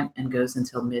 2nd and goes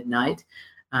until midnight.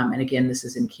 And again, this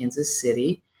is in Kansas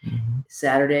City.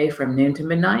 Saturday from noon to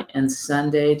midnight, and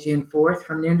Sunday, June 4th,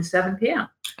 from noon to 7 p.m.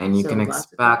 And you can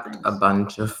expect a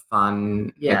bunch of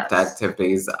fun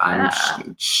activities, I'm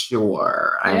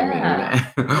sure. I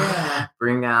mean,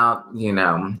 bring out,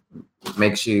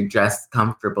 make sure you dress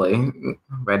comfortably,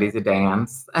 ready to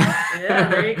dance. Yeah,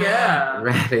 there you go.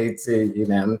 Ready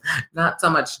to, not so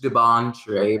much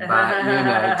debauchery, but,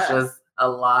 just a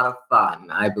lot of fun,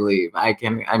 I believe.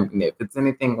 If it's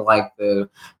anything like the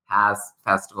past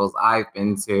festivals I've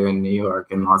been to in New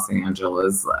York and Los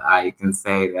Angeles, I can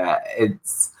say that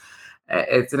it's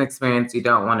an experience you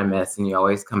don't want to miss, and you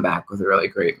always come back with really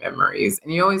great memories,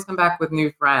 and you always come back with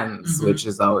new friends, which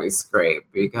is always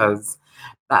great, because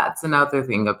that's another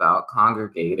thing about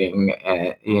congregating,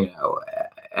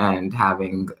 and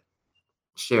having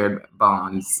shared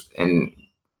bonds in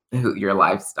your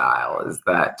lifestyle, is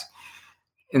that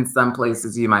in some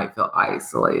places you might feel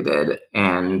isolated,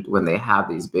 and when they have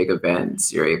these big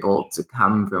events, you're able to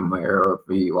come from wherever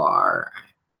you are,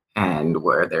 and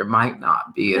where there might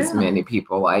not be as many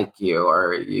people like you,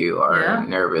 or you are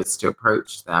nervous to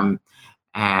approach them.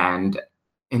 And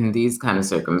in these kind of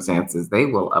circumstances, they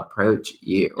will approach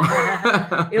you.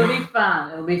 It'll be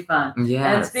fun.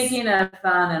 Yes. And speaking of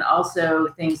fun and also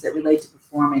things that relate to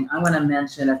performing, I want to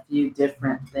mention a few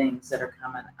different things that are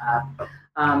coming up.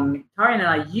 Tarian and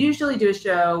I usually do a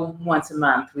show once a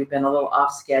month. We've been a little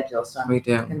off schedule, so I'm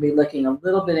going to be looking a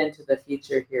little bit into the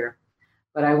future here.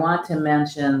 But I want to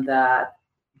mention that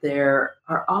there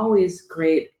are always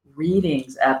great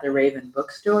readings at the Raven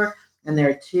Bookstore, and there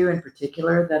are two in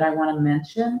particular that I want to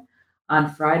mention.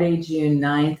 On Friday, June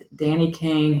 9th, Danny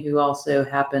Kane, who also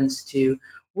happens to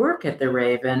work at the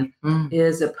Raven,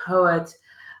 is a poet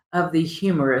of the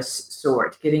humorous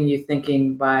sort, getting you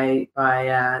thinking by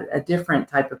a different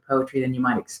type of poetry than you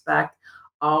might expect.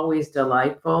 Always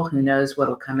delightful. Who knows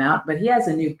what'll come out? But he has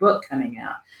a new book coming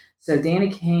out. So Danny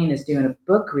Kane is doing a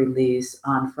book release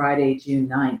on Friday, June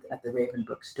 9th at the Raven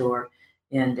Bookstore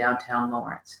in downtown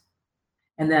Lawrence.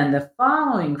 And then the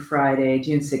following Friday,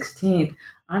 June 16th,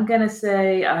 I'm going to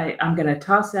say I'm going to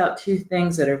toss out two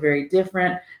things that are very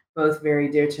different, both very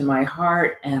dear to my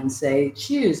heart, and say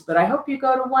choose. But I hope you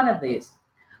go to one of these.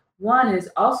 One is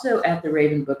also at the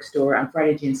Raven Bookstore on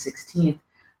Friday, June 16th.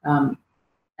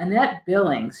 Annette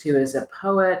Billings, who is a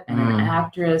poet and an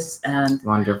actress and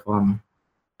wonderful,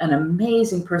 an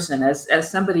amazing person, as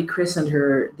somebody christened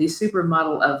her, the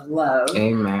supermodel of love.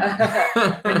 Amen.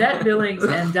 Annette Billings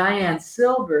and Diane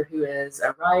Silver, who is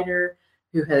a writer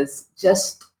who has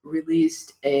just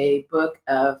released a book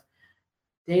of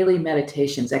daily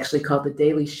meditations, actually called The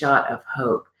Daily Shot of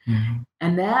Hope. Mm-hmm.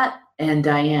 Annette and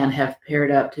Diane have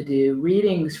paired up to do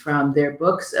readings from their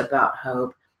books about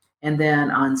hope. And then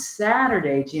on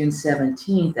Saturday, June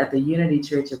 17th, at the Unity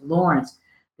Church of Lawrence,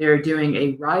 they're doing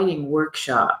a writing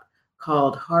workshop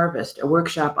called Harvest, a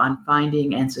workshop on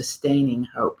finding and sustaining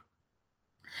hope.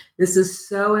 This is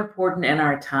so important in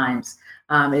our times.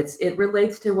 It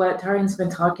relates to what Tarian's been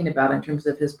talking about in terms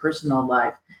of his personal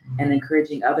life and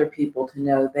encouraging other people to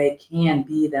know they can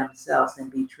be themselves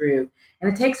and be true.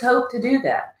 And it takes hope to do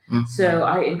that. Mm-hmm. So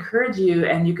I encourage you,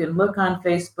 and you can look on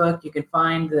Facebook. You can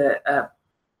find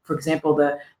for example,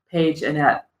 the page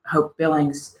Annette Hope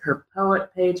Billings, her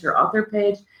poet page, her author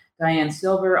page, Diane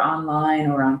Silver online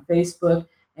or on Facebook,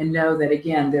 and know that,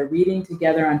 again, they're reading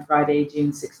together on Friday,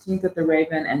 June 16th at the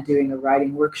Raven and doing a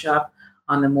writing workshop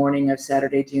on the morning of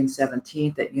Saturday, June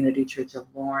 17th at Unity Church of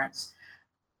Lawrence.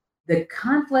 The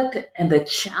conflict and the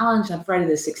challenge on Friday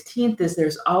the 16th is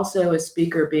there's also a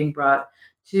speaker being brought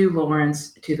to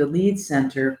Lawrence, to the Lead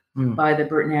Center by the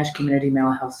Burton Ash Community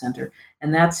Mental Health Center.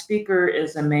 And that speaker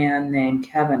is a man named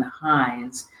Kevin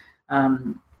Hines.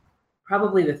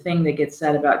 Probably the thing that gets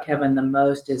said about Kevin the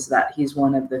most is that he's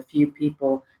one of the few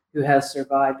people who has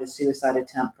survived a suicide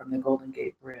attempt from the Golden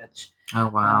Gate Bridge. Oh,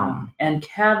 wow. And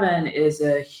Kevin is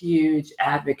a huge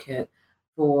advocate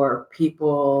for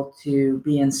people to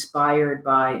be inspired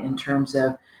by in terms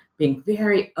of being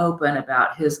very open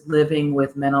about his living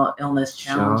with mental illness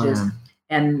challenges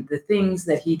and the things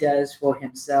that he does for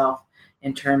himself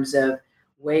in terms of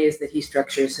ways that he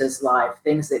structures his life,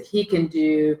 things that he can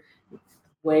do,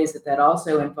 ways that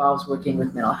also involves working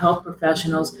with mental health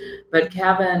professionals. But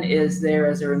Kevin is there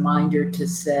as a reminder to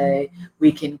say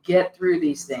we can get through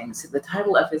these things. The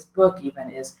title of his book even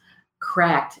is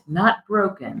Cracked, Not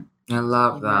Broken. I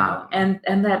love that. And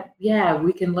that,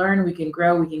 we can learn, we can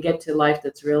grow, we can get to life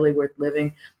that's really worth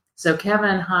living. So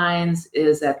Kevin Hines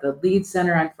is at the Lead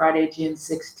Center on Friday, June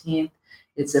 16th.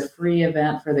 It's a free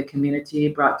event for the community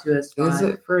brought to us by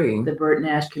the Burton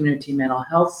Ash Community Mental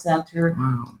Health Center.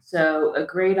 Wow. So a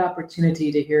great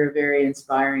opportunity to hear a very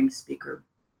inspiring speaker.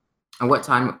 And what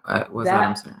time was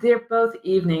that? They're both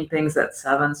evening things at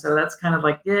 7. So that's kind of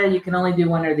like, you can only do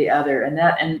one or the other.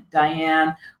 And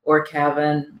Diane or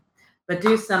Kevin, but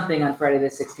do something on Friday the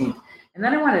 16th. And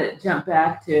then I want to jump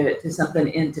back to something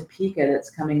in Topeka that's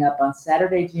coming up on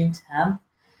Saturday, June 10th.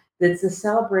 It's a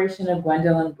celebration of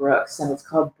Gwendolyn Brooks, and it's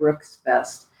called Brooks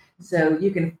Fest. So you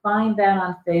can find that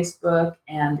on Facebook,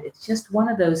 and it's just one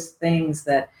of those things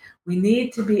that we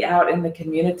need to be out in the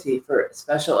community for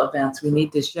special events. We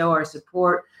need to show our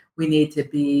support. We need to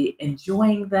be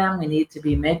enjoying them. We need to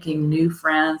be making new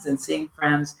friends and seeing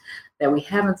friends that we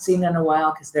haven't seen in a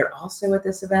while because they're also at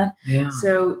this event. Yeah.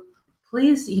 So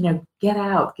please, get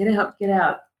out,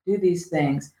 do these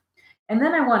things. And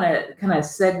then I want to kind of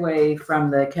segue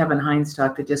from the Kevin Hines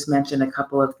talk to just mention a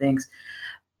couple of things.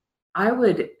 I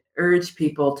would urge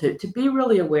people to be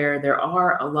really aware there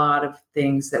are a lot of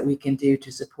things that we can do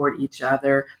to support each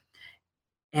other.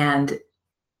 And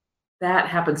that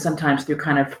happens sometimes through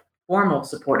kind of formal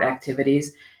support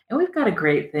activities. And we've got a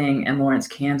great thing in Lawrence,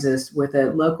 Kansas with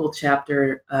a local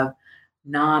chapter of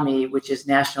NAMI, which is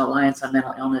National Alliance on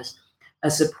Mental Illness, a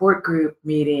support group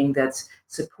meeting that's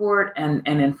support and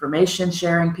information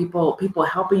sharing, people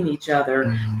helping each other.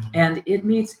 Mm-hmm. And it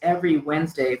meets every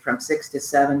Wednesday from 6 to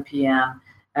 7 p.m.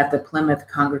 at the Plymouth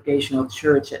Congregational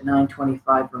Church at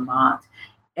 925 Vermont.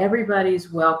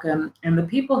 Everybody's welcome. And the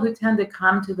people who tend to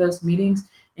come to those meetings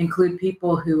include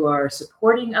people who are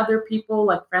supporting other people,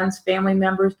 like friends, family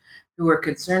members, who are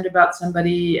concerned about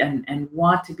somebody and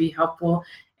want to be helpful,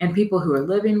 and people who are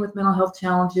living with mental health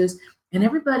challenges. And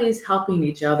everybody's helping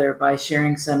each other by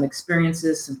sharing some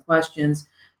experiences, some questions.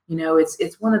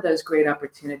 It's one of those great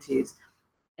opportunities.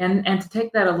 And to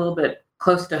take that a little bit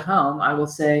close to home, I will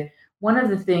say one of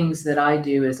the things that I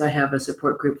do is I have a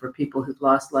support group for people who've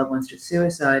lost loved ones to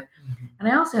suicide. Mm-hmm. And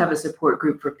I also have a support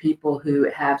group for people who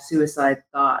have suicide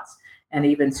thoughts and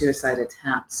even suicide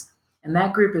attempts. And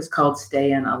that group is called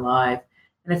Stayin' Alive.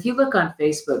 And if you look on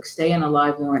Facebook, Stayin'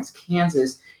 Alive Lawrence,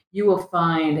 Kansas, you will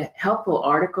find helpful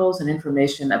articles and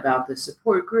information about the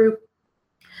support group,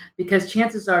 because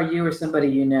chances are you or somebody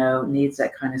you know needs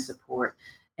that kind of support.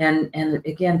 And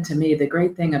again, to me, the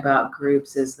great thing about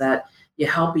groups is that you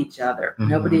help each other. Mm-hmm.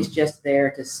 Nobody's just there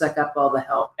to suck up all the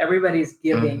help. Everybody's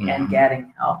giving mm-hmm. and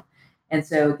getting help. And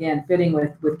so again, fitting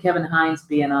with Kevin Hines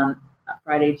being on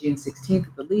Friday, June 16th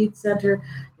at the Lead Center,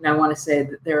 I want to say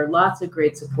that there are lots of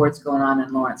great supports going on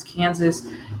in Lawrence, Kansas,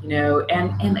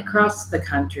 and across the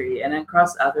country and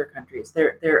across other countries.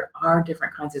 There are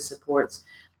different kinds of supports.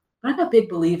 But I'm a big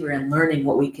believer in learning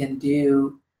what we can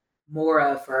do more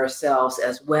of for ourselves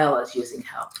as well as using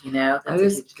help. That's a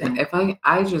huge thing.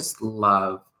 I just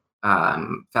love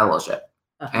fellowship.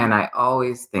 Uh-huh. And I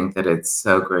always think that it's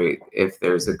so great if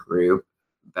there's a group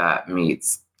that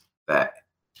meets that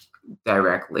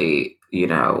directly,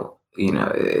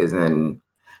 is in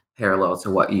parallel to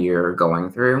what you're going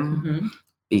through. Mm-hmm.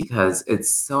 Because it's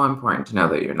so important to know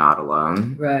that you're not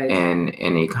alone in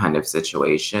any kind of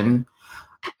situation.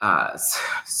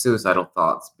 Suicidal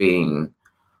thoughts being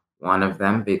one of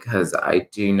them, because I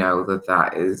do know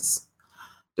that is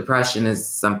depression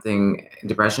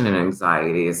and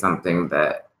anxiety is something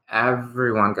that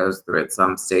everyone goes through at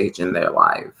some stage in their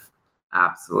life.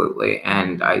 Absolutely.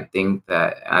 And I think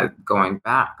that going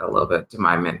back a little bit to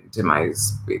my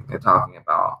talking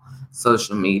about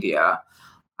social media,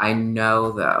 I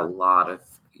know that a lot of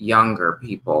younger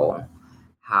people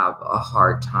have a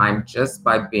hard time just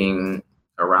by being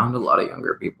around a lot of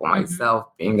younger people. Mm-hmm.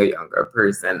 Myself being a younger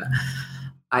person,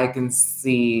 I can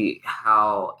see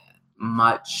how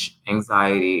much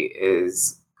anxiety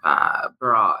is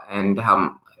brought and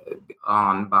how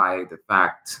on by the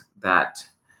fact that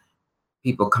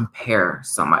people compare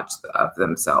so much of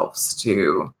themselves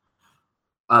to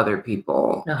other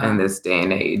people in this day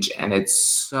and age. And there's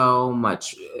so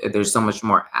much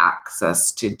more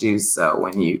access to do so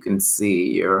when you can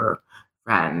see your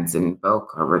friends in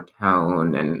Boca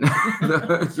Raton and,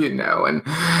 and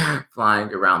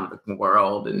flying around the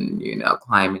world and,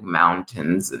 climbing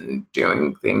mountains and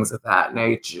doing things of that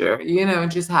nature,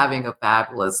 and just having a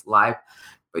fabulous life.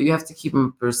 But you have to keep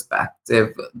in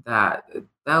perspective that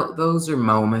those are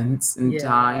moments in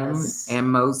time. And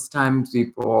most times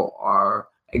people are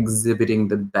exhibiting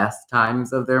the best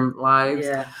times of their lives.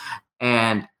 Yeah.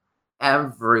 And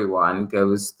everyone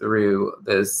goes through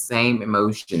the same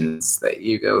emotions that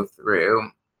you go through.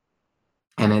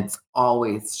 And it's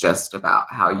always just about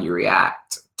how you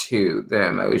react to the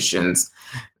emotions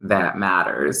that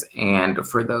matters. And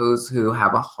for those who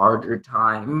have a harder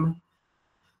time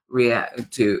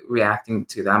reacting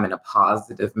to them in a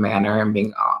positive manner and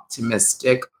being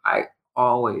optimistic, I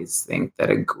always think that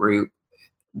a group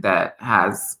that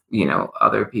has,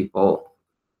 other people,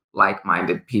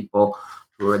 like-minded people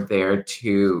who are there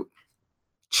to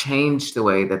change the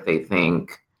way that they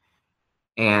think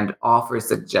and offer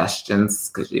suggestions,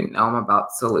 because I'm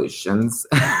about solutions,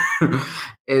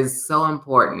 is so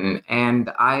important.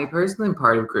 And I personally am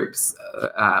part of groups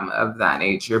of that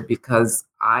nature because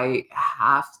I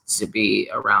have to be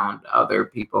around other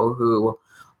people who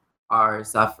are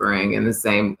suffering in the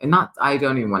same, and I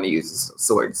don't even want to use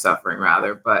the word suffering,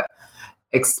 rather, but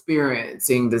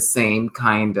experiencing the same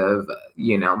kind of,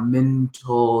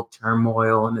 mental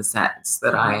turmoil in a sense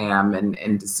that I am,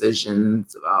 and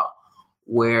decisions about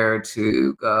where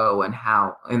to go and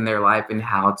how in their life and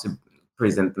how to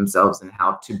present themselves and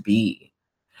how to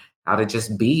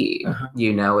just be. Uh-huh.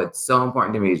 It's so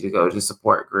important to me to go to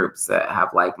support groups that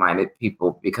have like-minded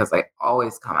people, because I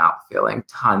always come out feeling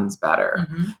tons better.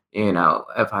 Mm-hmm.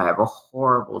 If I have a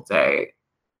horrible day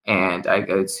and I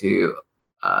go to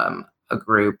a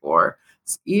group or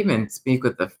even speak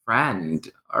with a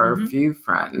friend or mm-hmm. a few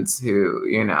friends who,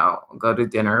 go to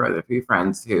dinner with a few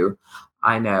friends who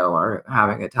I know are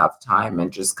having a tough time,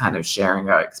 and just kind of sharing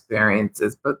our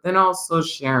experiences, but then also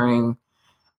sharing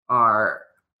our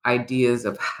ideas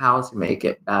of how to make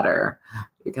it better,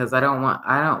 because I don't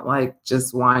like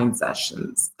just wine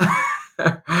sessions.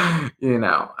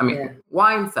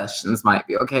 Wine sessions might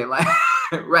be okay, like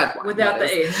red wine without the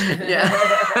age. Yeah.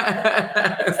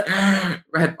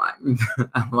 Red wine.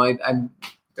 I don't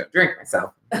drink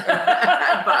myself. But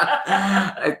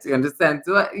I do understand.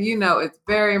 So, it's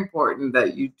very important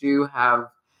that you do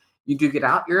get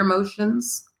out your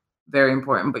emotions. Very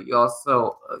important, but you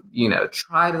also,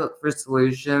 try to look for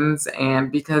solutions.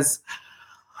 And because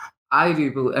I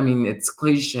do believe, I mean, it's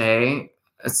cliche.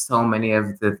 So many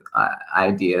of the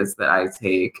ideas that I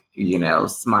take,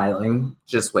 smiling,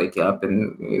 just wake up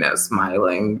and,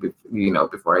 smiling,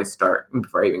 before I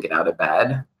even get out of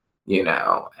bed, and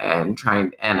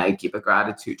I keep a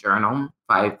gratitude journal,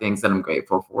 5 things that I'm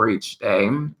grateful for each day.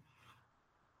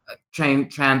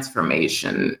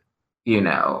 Transformation,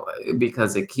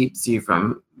 because it keeps you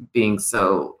from being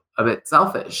so a bit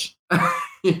selfish.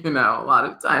 A lot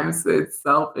of times it's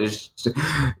selfish,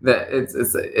 that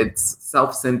it's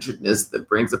self-centeredness that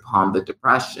brings upon the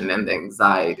depression and the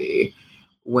anxiety.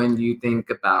 When you think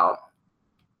about,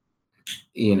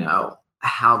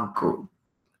 how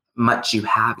much you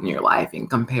have in your life in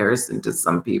comparison to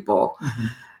some people. Mm-hmm.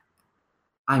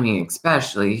 I mean,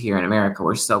 especially here in America,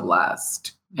 we're so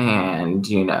blessed. And,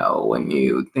 when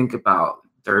you think about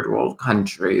third world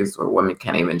countries where women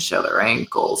can't even show their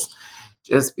ankles,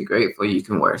 just be grateful you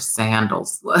can wear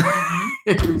sandals.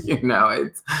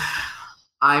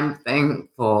 I'm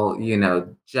thankful,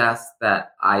 just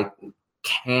that I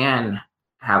can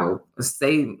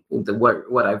say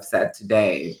what I've said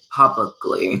today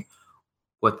publicly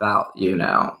without,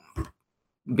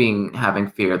 having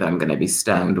fear that I'm going to be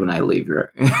stoned when I leave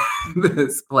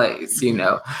this place,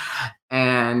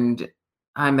 and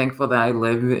I'm thankful that I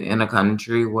live in a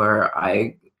country where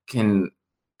I can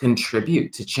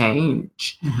contribute to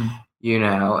change,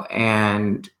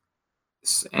 and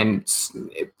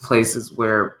places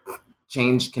where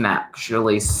change can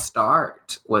actually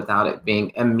start without it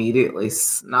being immediately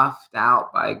snuffed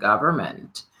out by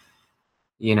government.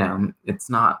 It's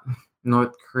not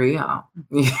North Korea,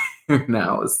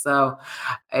 So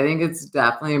I think it's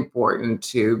definitely important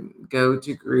to go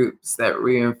to groups that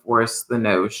reinforce the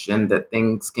notion that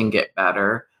things can get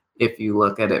better if you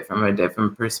look at it from a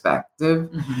different perspective.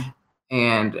 Mm-hmm.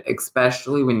 And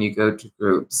especially when you go to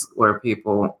groups where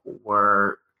people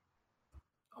were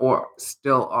or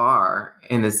still are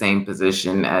in the same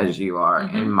position as you are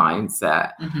in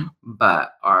mindset,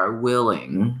 but are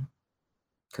willing,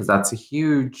 because that's a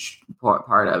huge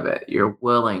part of it. You're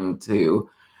willing to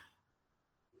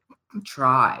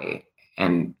try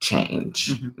and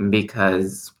change,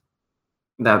 because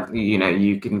that,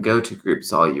 you can go to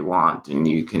groups all you want and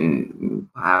you can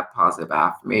have positive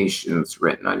affirmations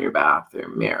written on your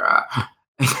bathroom mirror,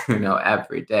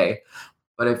 every day.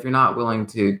 But if you're not willing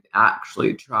to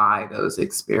actually try those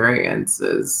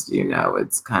experiences,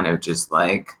 it's kind of just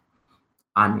like,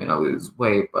 I'm going to lose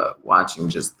weight, but watching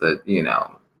just the,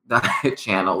 diet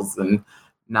channels and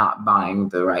not buying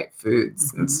the right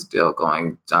foods and still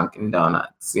going Dunkin'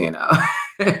 Donuts,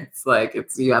 It's like,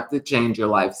 you have to change your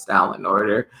lifestyle in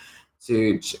order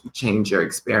to change your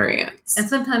experience. And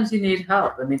sometimes you need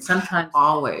help. I mean, sometimes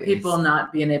always people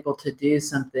not being able to do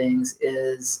some things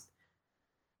is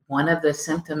one of the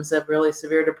symptoms of really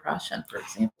severe depression, for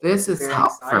example. This is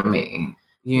help for me.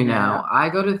 I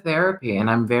go to therapy and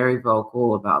I'm very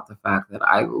vocal about the fact that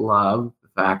I love the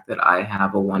fact that I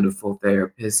have a wonderful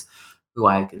therapist who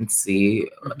I can see.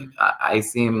 I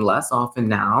see him less often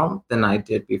now than I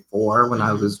did before when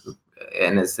I was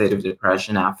in a state of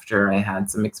depression after I had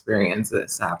some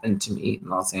experiences happened to me in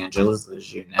Los Angeles,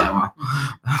 as you know.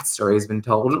 That story's been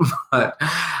told, but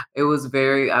I was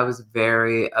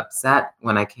very upset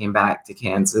when I came back to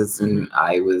Kansas and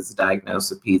I was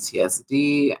diagnosed with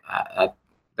PTSD at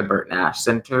the Burt Nash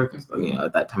Center.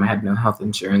 At that time I had no health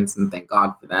insurance, and thank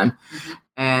God for them.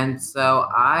 And so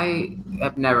I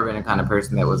have never been a kind of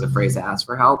person that was afraid to ask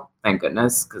for help. Thank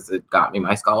goodness, because it got me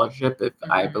my scholarship,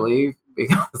 I believe,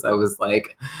 because I was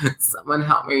like, someone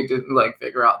help me to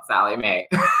figure out Sallie Mae.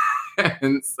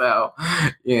 And so,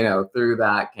 through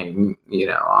that came,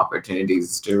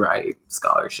 opportunities to write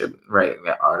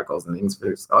articles and things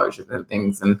for scholarship and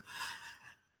things. And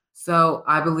so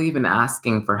I believe in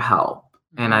asking for help.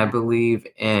 And I believe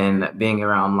in being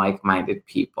around like-minded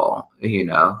people,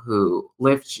 who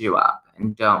lift you up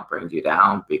and don't bring you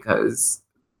down, because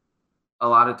a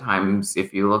lot of times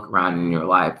if you look around in your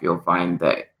life, you'll find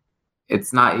that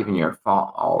it's not even your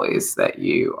fault always that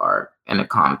you are in a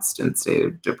constant state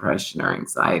of depression or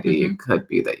anxiety. It could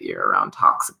be that you're around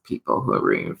toxic people who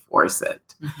reinforce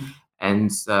it.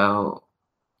 And so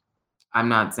I'm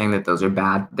not saying that those are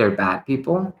bad. They're bad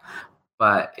people.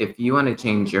 But if you want to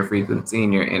change your frequency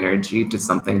and your energy to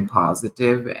something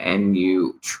positive, and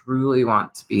you truly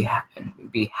want to be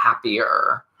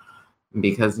happier,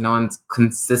 because no one's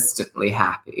consistently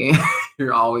happy,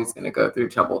 you're always going to go through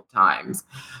troubled times.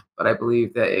 But I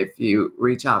believe that if you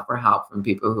reach out for help from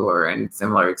people who are in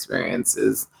similar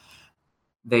experiences,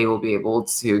 they will be able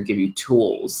to give you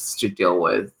tools to deal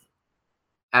with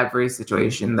every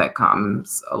situation that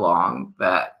comes along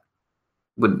that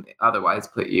would otherwise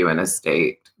put you in a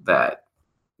state that,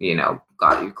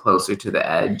 got you closer to the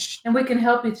edge. And we can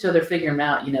help each other figure them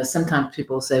out. Sometimes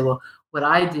people say, well, what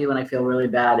I do when I feel really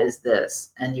bad is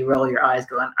this. And you roll your eyes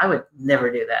going, I would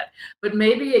never do that. But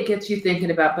maybe it gets you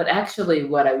thinking about, but actually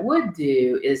what I would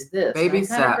do is this. Baby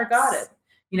steps. I kind of forgot it.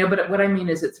 But what I mean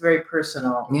is it's very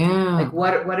personal. Yeah. Like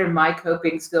what are my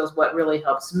coping skills? What really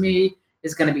helps me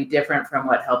is going to be different from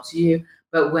what helps you.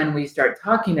 But when we start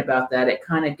talking about that, it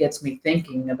kind of gets me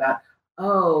thinking about,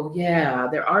 oh yeah,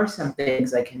 there are some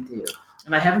things I can do.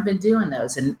 And I haven't been doing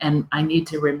those, and I need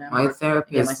to remember. My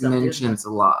therapist mentions a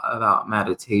lot about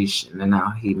meditation and how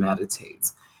he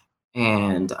meditates.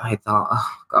 And I thought,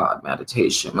 oh God,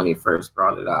 meditation, when he first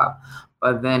brought it up.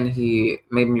 But then he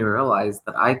made me realize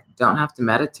that I don't have to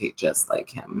meditate just like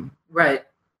him. Right.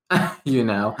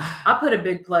 I'll put a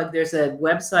big plug. There's a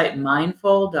website,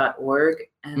 mindful.org,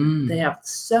 and they have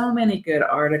so many good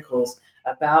articles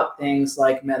about things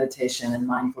like meditation and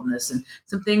mindfulness and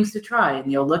some things to try.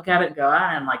 And you'll look at it and go,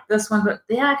 I'm like this one, but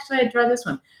I tried this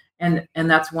one. And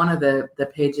that's one of the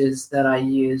pages that I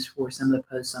use for some of the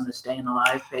posts on the Staying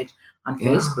Alive page on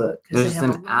Facebook. There's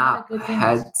an app,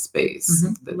 Headspace.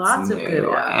 Mm-hmm. Lots of good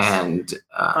apps. And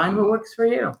find what works for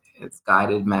you. It's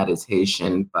guided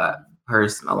meditation, but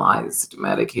personalized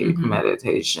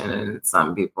meditation. And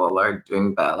some people are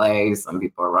doing ballet, some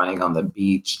people are running on the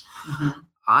beach. Mm-hmm.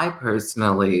 I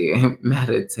personally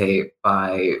meditate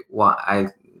by what I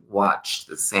watch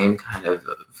the same kind of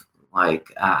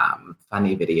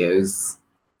funny videos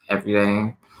every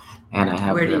day. And I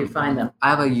have Where do you find them?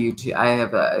 I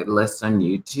have a list on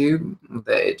YouTube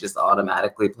that it just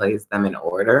automatically plays them in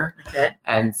order. Okay.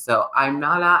 And so I'm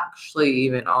not actually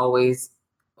even always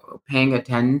paying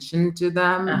attention to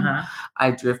them. Uh-huh.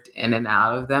 I drift in and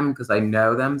out of them because I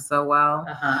know them so well.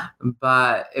 Uh-huh.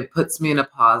 But it puts me in a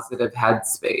positive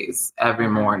headspace every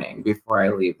morning before I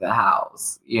leave the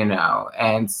house,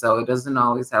 and so it doesn't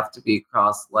always have to be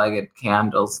cross-legged,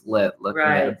 candles lit, looking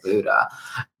at a Buddha,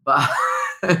 but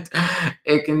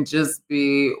it can just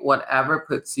be whatever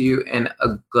puts you in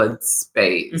a good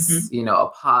space, a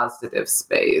positive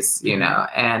space,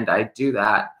 and I do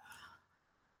that.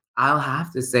 I'll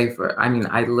have to say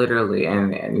I literally,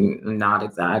 and not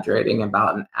exaggerating,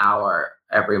 about an hour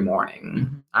every morning.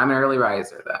 Mm-hmm. I'm an early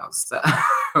riser though. So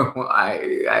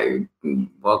I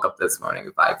woke up this morning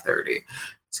at 5:30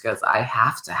 because I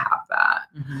have to have that.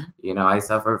 Mm-hmm. I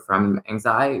suffer from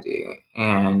anxiety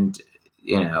and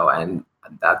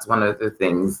that's one of the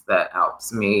things that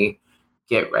helps me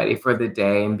get ready for the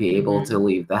day and be able to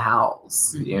leave the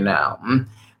house,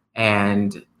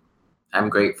 and I'm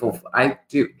grateful. I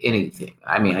do anything.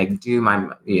 I do my,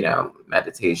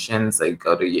 meditations. I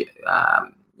go to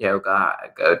yoga. I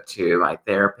go to my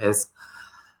therapist.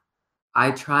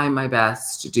 I try my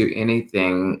best to do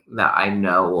anything that I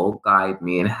know will guide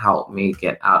me and help me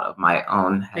get out of my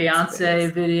own head.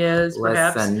 Beyonce videos,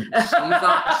 listen,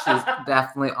 she's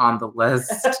definitely on the list.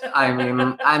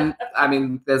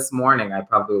 This morning I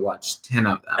probably watched 10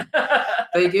 of them.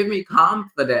 They give me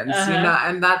confidence,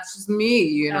 and that's just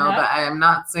me, but I am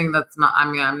not saying that's not,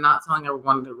 I'm not telling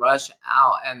everyone to rush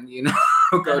out and,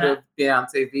 go to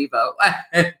Beyonce Vivo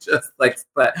and just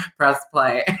press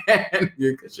play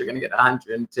because you're going to get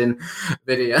 110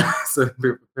 videos and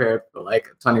be prepared for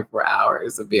 24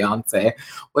 hours of Beyonce,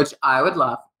 which I would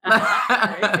love.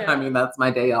 That's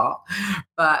my day off.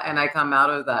 And I come out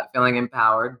of that feeling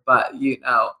empowered, but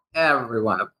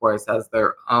everyone of course has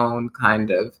their own kind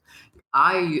of,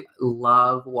 I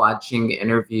love watching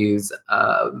interviews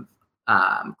of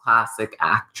classic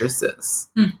actresses.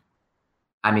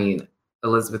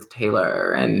 Elizabeth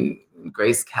Taylor and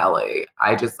Grace Kelly.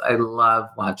 I love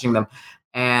watching them.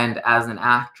 And as an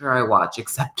actor, I watch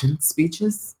acceptance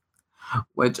speeches,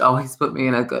 which always put me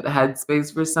in a good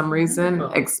headspace for some reason,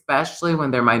 especially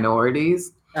when they're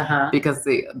minorities, because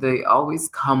they always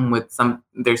come with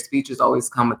their speeches always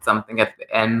come with something at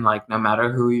the end, no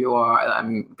matter who you are.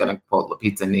 I'm going to quote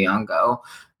Lupita Nyong'o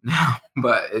now,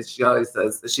 but she always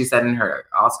says, she said in her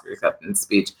Oscar acceptance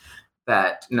speech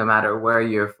that no matter where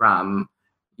you're from,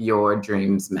 your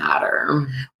dreams matter.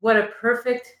 What a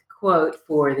perfect quote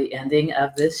for the ending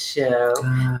of this show.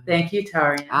 Thank you,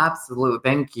 Tarian. Absolutely.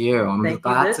 Thank you. I'm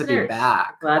glad to be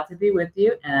back. Glad to be with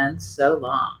you, and so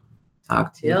long.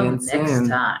 Talk to you again soon. Till next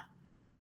time.